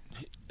many,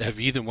 have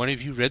either one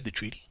of you read the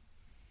treaty?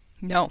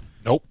 No.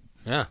 Nope.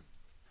 Yeah.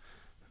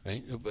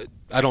 Right? But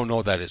I don't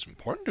know that it's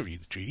important to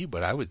read the treaty,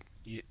 but I would,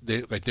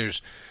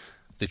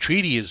 the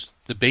treaty is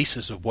the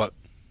basis of what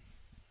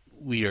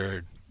we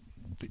are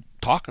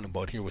talking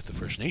about here with the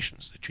First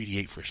Nations, the Treaty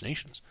 8 First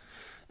Nations,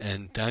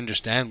 and to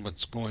understand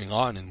what's going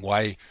on and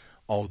why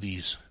all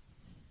these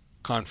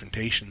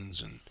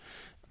confrontations and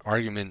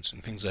arguments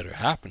and things that are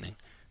happening,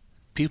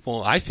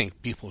 I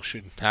think people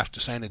should have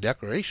to sign a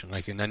declaration,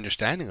 like an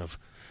understanding of,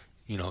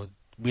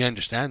 we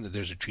understand that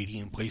there's a treaty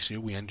in place here,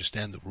 we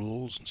understand the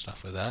rules and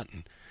stuff like that,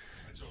 and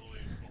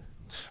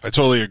I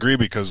totally agree,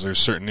 because there's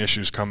certain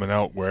issues coming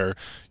out where,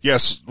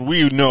 yes,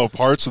 we know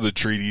parts of the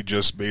treaty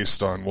just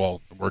based on,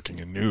 working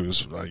in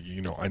news.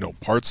 I know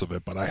parts of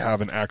it, but I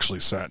haven't actually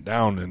sat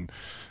down and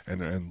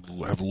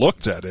have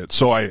looked at it.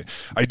 So I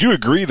do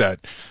agree that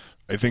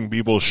I think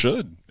people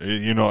should.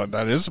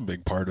 That is a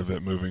big part of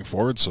it moving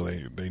forward, so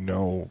they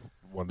know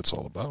what it's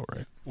all about,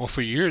 right? Well,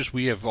 for years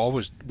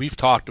we've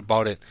talked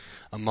about it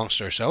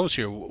amongst ourselves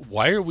here.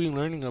 Why are we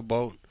learning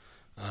about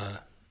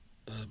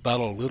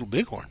Battle of Little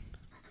Bighorn?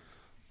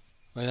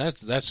 Well,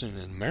 that's an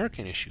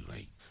American issue.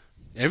 Like,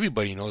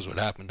 everybody knows what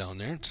happened down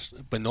there,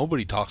 but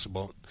nobody talks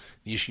about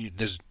the issue.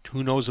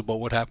 Who knows about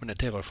what happened at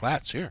Taylor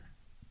Flats here?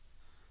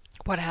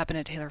 What happened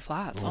at Taylor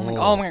Flats?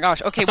 Oh my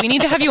gosh. Okay, we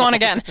need to have you on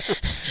again.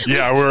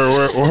 Yeah,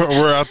 we're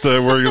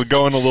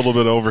going a little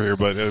bit over here,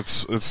 but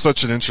it's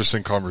such an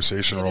interesting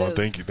conversation, Roland.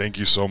 Thank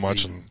you so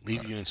much, and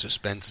leave you in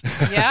suspense.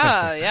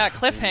 Yeah,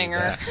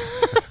 cliffhanger.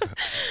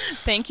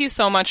 Thank you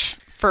so much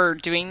for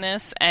doing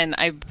this, and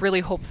I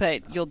really hope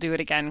that you'll do it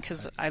again,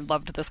 because I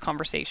loved this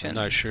conversation. I'm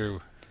not sure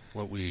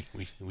what we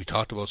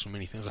talked about so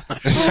many things. I'm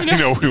not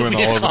sure. We went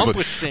all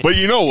over. But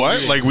you know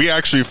what? Like, we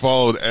actually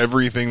followed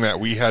everything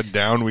that we had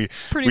down. We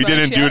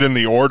didn't do it in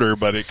the order,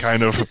 but it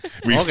kind of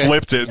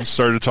flipped it and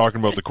started talking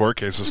about the court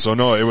cases. So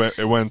no,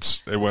 it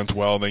went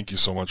well. Thank you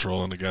so much,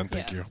 Roland. Again,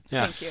 thank you.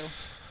 Yeah. Thank you.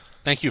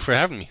 Thank you for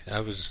having me.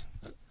 I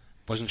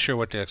wasn't sure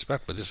what to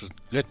expect, but this was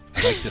good.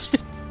 I like this.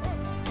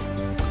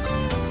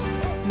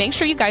 Make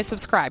sure you guys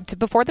subscribe to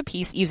Before the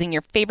Peace using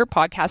your favorite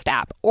podcast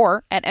app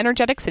or at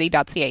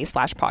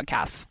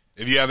energeticcity.ca/podcasts.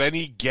 If you have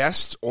any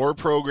guest or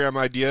program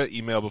idea,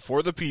 email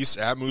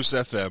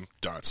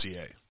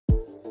beforethepeace@moosefm.ca.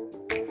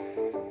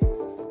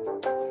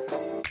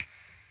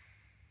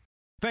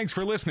 Thanks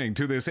for listening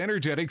to this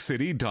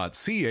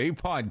energeticcity.ca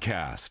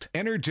podcast.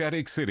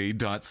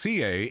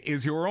 Energeticcity.ca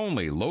is your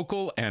only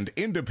local and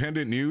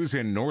independent news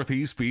in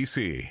Northeast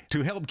BC.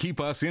 To help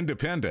keep us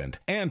independent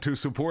and to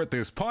support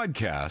this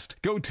podcast,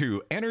 go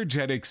to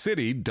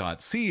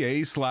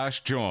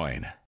energeticcity.ca/join.